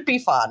 commuting should be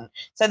fun.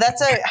 So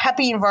that's a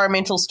happy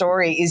environmental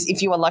story, is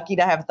if you are lucky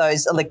to have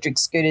those electric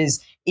scooters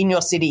in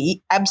your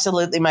city,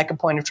 absolutely make a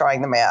point of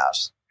trying them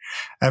out.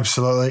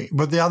 Absolutely.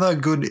 But the other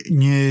good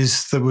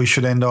news that we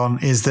should end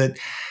on is that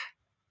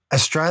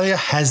Australia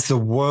has the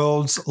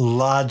world's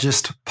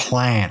largest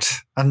plant.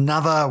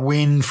 Another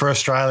win for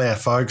Australia,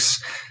 folks.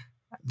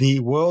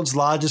 The world's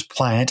largest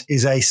plant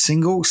is a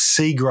single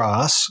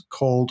seagrass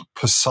called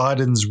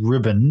Poseidon's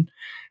Ribbon,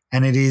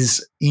 and it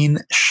is in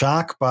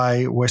Shark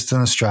Bay,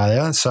 Western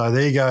Australia. So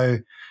there you go.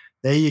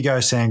 There you go,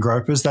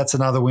 Sandgropers. That's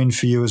another win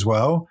for you as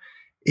well.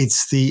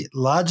 It's the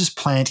largest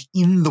plant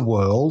in the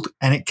world,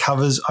 and it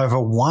covers over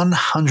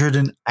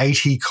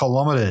 180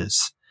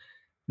 kilometres.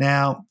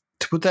 Now,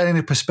 to put that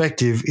into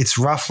perspective, it's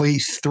roughly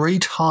 3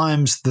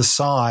 times the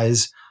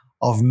size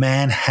of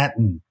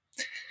Manhattan.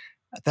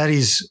 That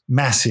is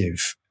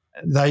massive.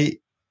 They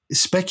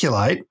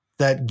speculate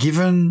that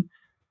given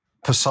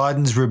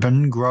Poseidon's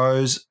Ribbon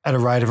grows at a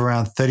rate of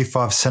around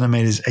 35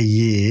 centimetres a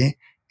year,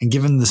 and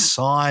given the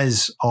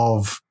size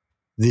of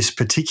this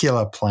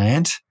particular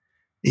plant,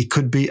 it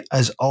could be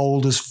as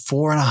old as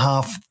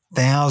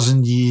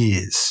 4,500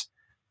 years.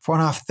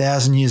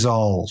 4,500 years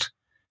old.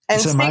 And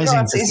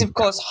seagrass is, of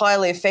course,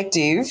 highly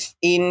effective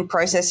in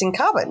processing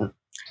carbon.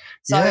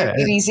 So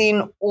it is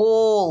in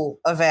all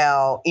of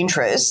our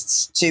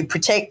interests to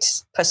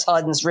protect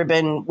Poseidon's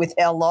Ribbon with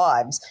our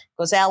lives,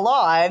 because our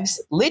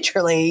lives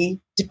literally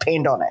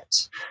depend on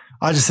it.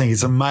 I just think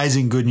it's an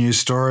amazing good news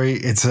story.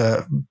 It's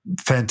a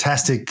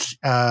fantastic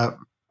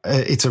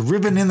it's a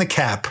ribbon in the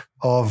cap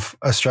of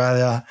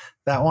Australia,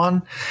 that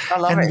one. I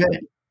love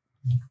it.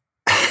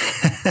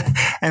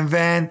 And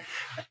Van,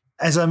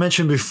 as I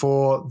mentioned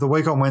before, the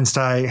week on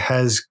Wednesday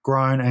has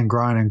grown and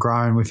grown and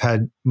grown. We've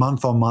had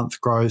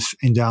month-on-month growth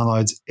in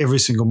downloads every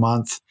single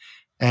month.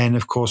 And,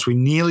 of course, we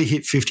nearly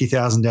hit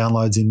 50,000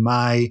 downloads in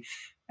May,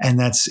 and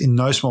that's in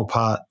no small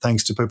part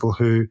thanks to people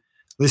who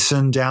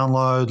listen,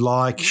 download,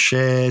 like,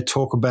 share,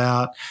 talk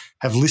about,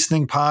 have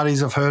listening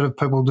parties. I've heard of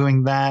people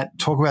doing that,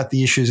 talk about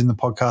the issues in the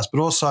podcast,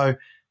 but also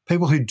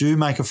people who do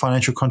make a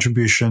financial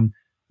contribution,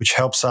 which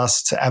helps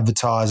us to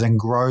advertise and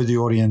grow the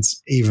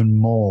audience even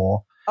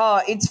more.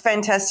 Oh, it's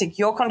fantastic.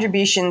 Your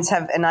contributions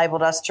have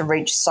enabled us to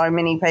reach so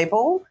many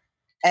people.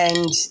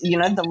 And,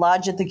 the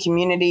larger the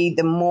community,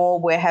 the more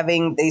we're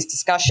having these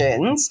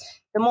discussions,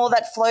 the more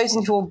that flows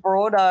into a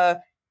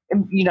broader,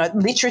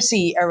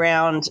 literacy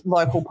around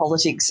local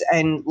politics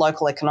and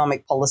local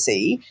economic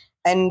policy,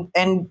 and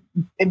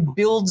it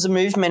builds a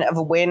movement of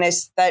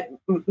awareness that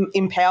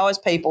empowers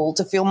people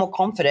to feel more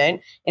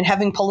confident in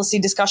having policy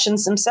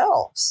discussions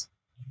themselves.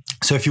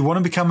 So if you want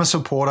to become a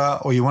supporter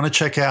or you want to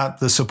check out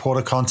the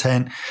supporter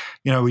content,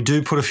 we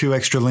do put a few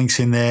extra links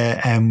in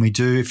there, and we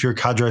do, if you're a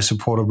Cadre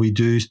supporter, we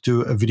do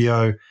a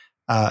video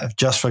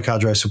just for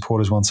Cadre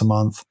supporters once a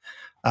month.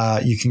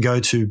 You can go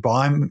to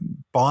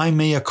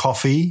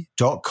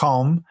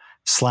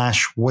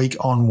buymeacoffee.com/week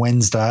on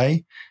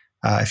Wednesday.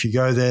 If you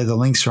go there, the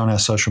links are on our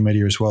social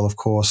media as well, of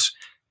course.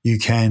 You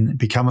can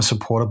become a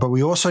supporter. But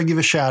we also give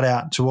a shout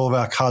out to all of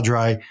our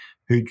Cadre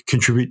who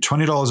contribute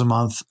 $20 a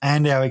month,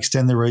 and our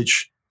Extend the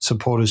Reach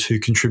supporters who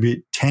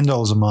contribute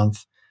 $10 a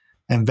month.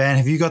 And Van,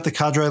 have you got the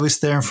Cadre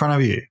list there in front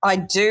of you? I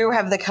do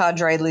have the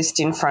Cadre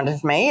list in front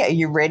of me. Are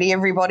you ready,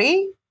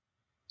 everybody?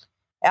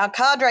 Our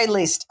Cadre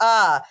list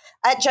are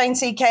at Jane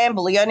C.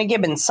 Campbell, Leona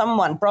Gibbons,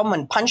 Someone,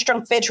 Bronwyn, Punch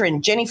Drunk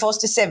Veteran, Jenny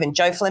Foster 7,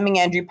 Joe Fleming,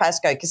 Andrew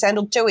Pascoe,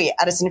 Cassandra Tui,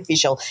 Addison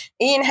Official,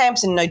 Ian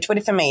Hampson, No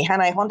Twitter for Me,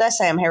 Hannah Honda,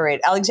 Sam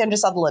Harriet, Alexandra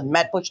Sutherland,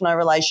 Matt Bush, No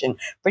Relation,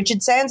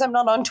 Richard Sands, I'm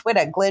Not on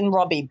Twitter, Glenn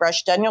Robbie,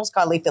 Brush Daniels,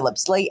 Kylie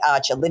Phillips, Lee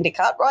Archer, Linda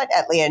Cartwright,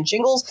 at Leanne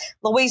Jingles,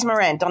 Louise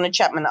Moran, Donna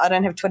Chapman, I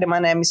Don't Have Twitter, My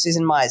Name is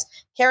Susan Myers,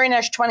 Kerry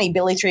Nash 20,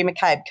 Billy 3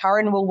 McCabe,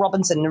 Karen Will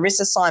Robinson,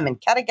 Narissa Simon,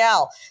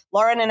 Katagal,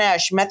 Lauren and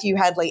Ash, Matthew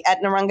Hadley,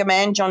 at Narunga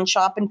Man, John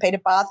Sharpen, Peter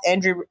Bath,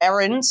 Andrew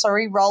Rollins,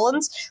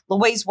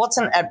 Louise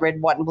Watson at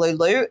Red, White and Blue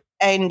Lou,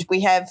 and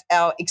we have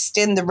our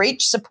Extend the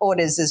Reach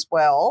supporters as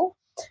well.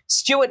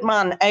 Stuart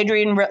Munn,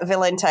 Adrian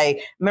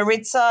Valente,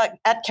 Maritza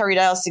at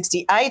Carrydale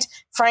 68,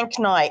 Frank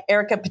Nye,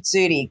 Erica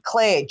Pizzuti,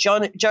 Claire, Joe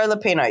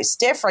Lapino,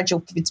 Steph,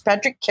 Rachel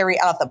Fitzpatrick, Kerry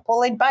Arthur,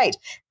 Pauline Bate,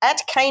 at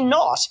K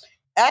Knott,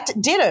 at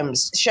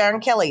Diddums, Sharon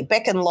Kelly,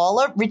 Beck and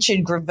Lola,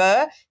 Richard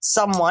Grever,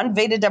 Someone,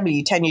 Vita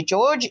W, Tanya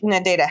George,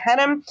 Nadita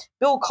Hannum,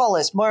 Bill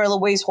Collis, Moira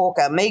Louise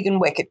Hawker, Megan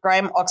Weckett,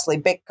 Graham Oxley,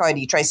 Beck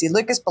Cody, Tracy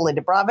Lucas,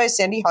 Belinda Bravo,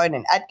 Sandy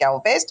Honan, at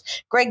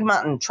Galvest, Greg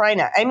Mutton,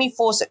 Trainer, Amy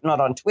Fawcett, not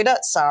on Twitter,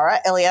 Sarah,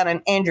 Eliana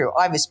and Andrew,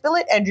 Ivor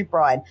Spillett, Andrew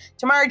Bryan,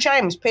 Tamara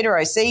James, Peter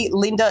O.C.,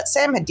 Linda,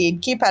 Sam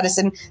Hadid, Q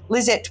Patterson,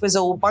 Lizette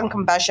Twizzle,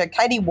 Buncombe Basher,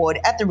 Katie Ward,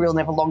 at The Real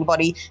Never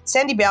Longbody,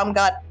 Sandy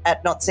Baumgart,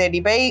 at Not Sandy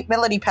B,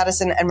 Melody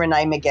Patterson and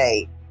Renee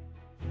McGee.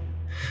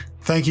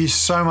 Thank you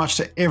so much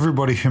to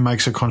everybody who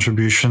makes a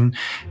contribution.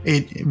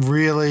 It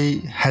really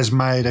has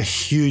made a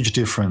huge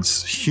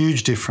difference,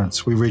 huge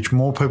difference. We reach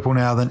more people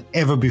now than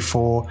ever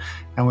before,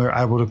 and we're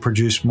able to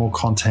produce more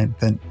content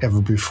than ever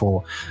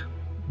before.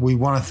 We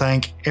want to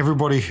thank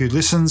everybody who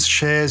listens,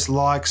 shares,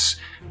 likes.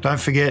 Don't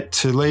forget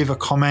to leave a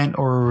comment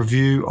or a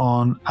review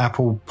on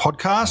Apple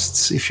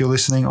Podcasts if you're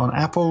listening on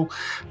Apple,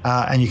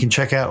 and you can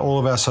check out all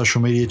of our social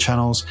media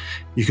channels.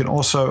 You can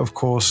also, of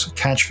course,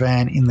 catch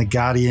Van in The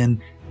Guardian.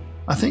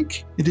 I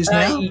think it is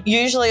now.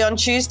 Usually on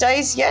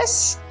Tuesdays,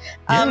 yes.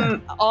 Yeah.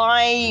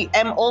 I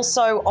am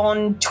also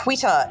on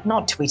Twitter.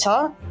 Not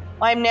Twitter.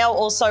 I am now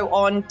also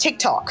on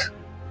TikTok.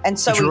 And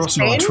so you're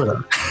also on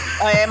Twitter.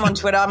 I am on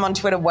Twitter. I'm on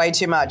Twitter way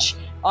too much.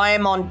 I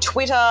am on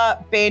Twitter.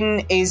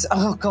 Ben is,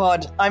 oh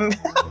God, I'm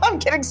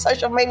getting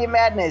social media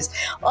madness.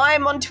 I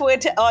am on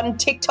Twitter, on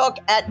TikTok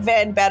at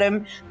Van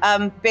Badham.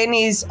 Ben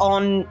is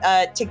on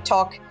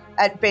TikTok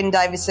at Ben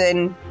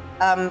Davison.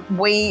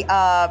 We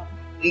are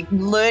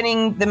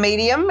learning the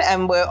medium,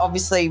 and we're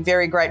obviously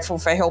very grateful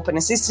for help and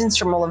assistance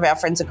from all of our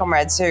friends and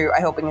comrades who are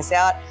helping us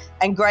out.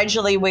 And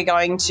gradually we're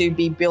going to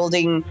be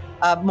building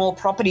more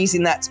properties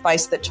in that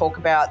space that talk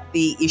about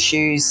the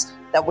issues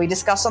that we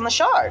discuss on the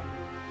show.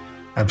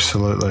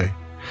 Absolutely.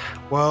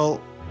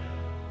 Well,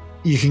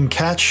 you can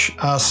catch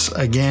us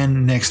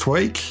again next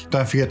week.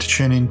 Don't forget to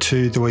tune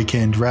into the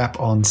Weekend Wrap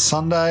on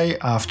Sunday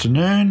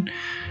afternoon.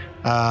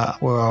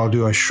 Where I'll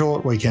do a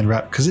short weekend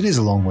wrap because it is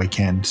a long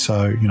weekend. So,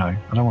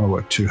 I don't want to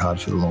work too hard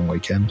for the long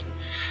weekend.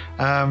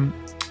 But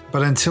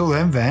until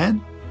then,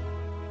 Van,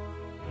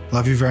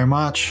 love you very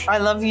much. I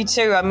love you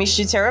too. I miss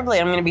you terribly.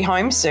 I'm going to be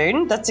home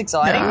soon. That's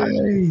exciting.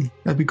 Yay.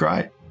 That'd be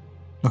great.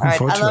 Looking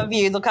forward to it. I love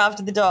you. Look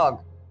after the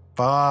dog.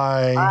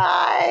 Bye.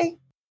 Bye.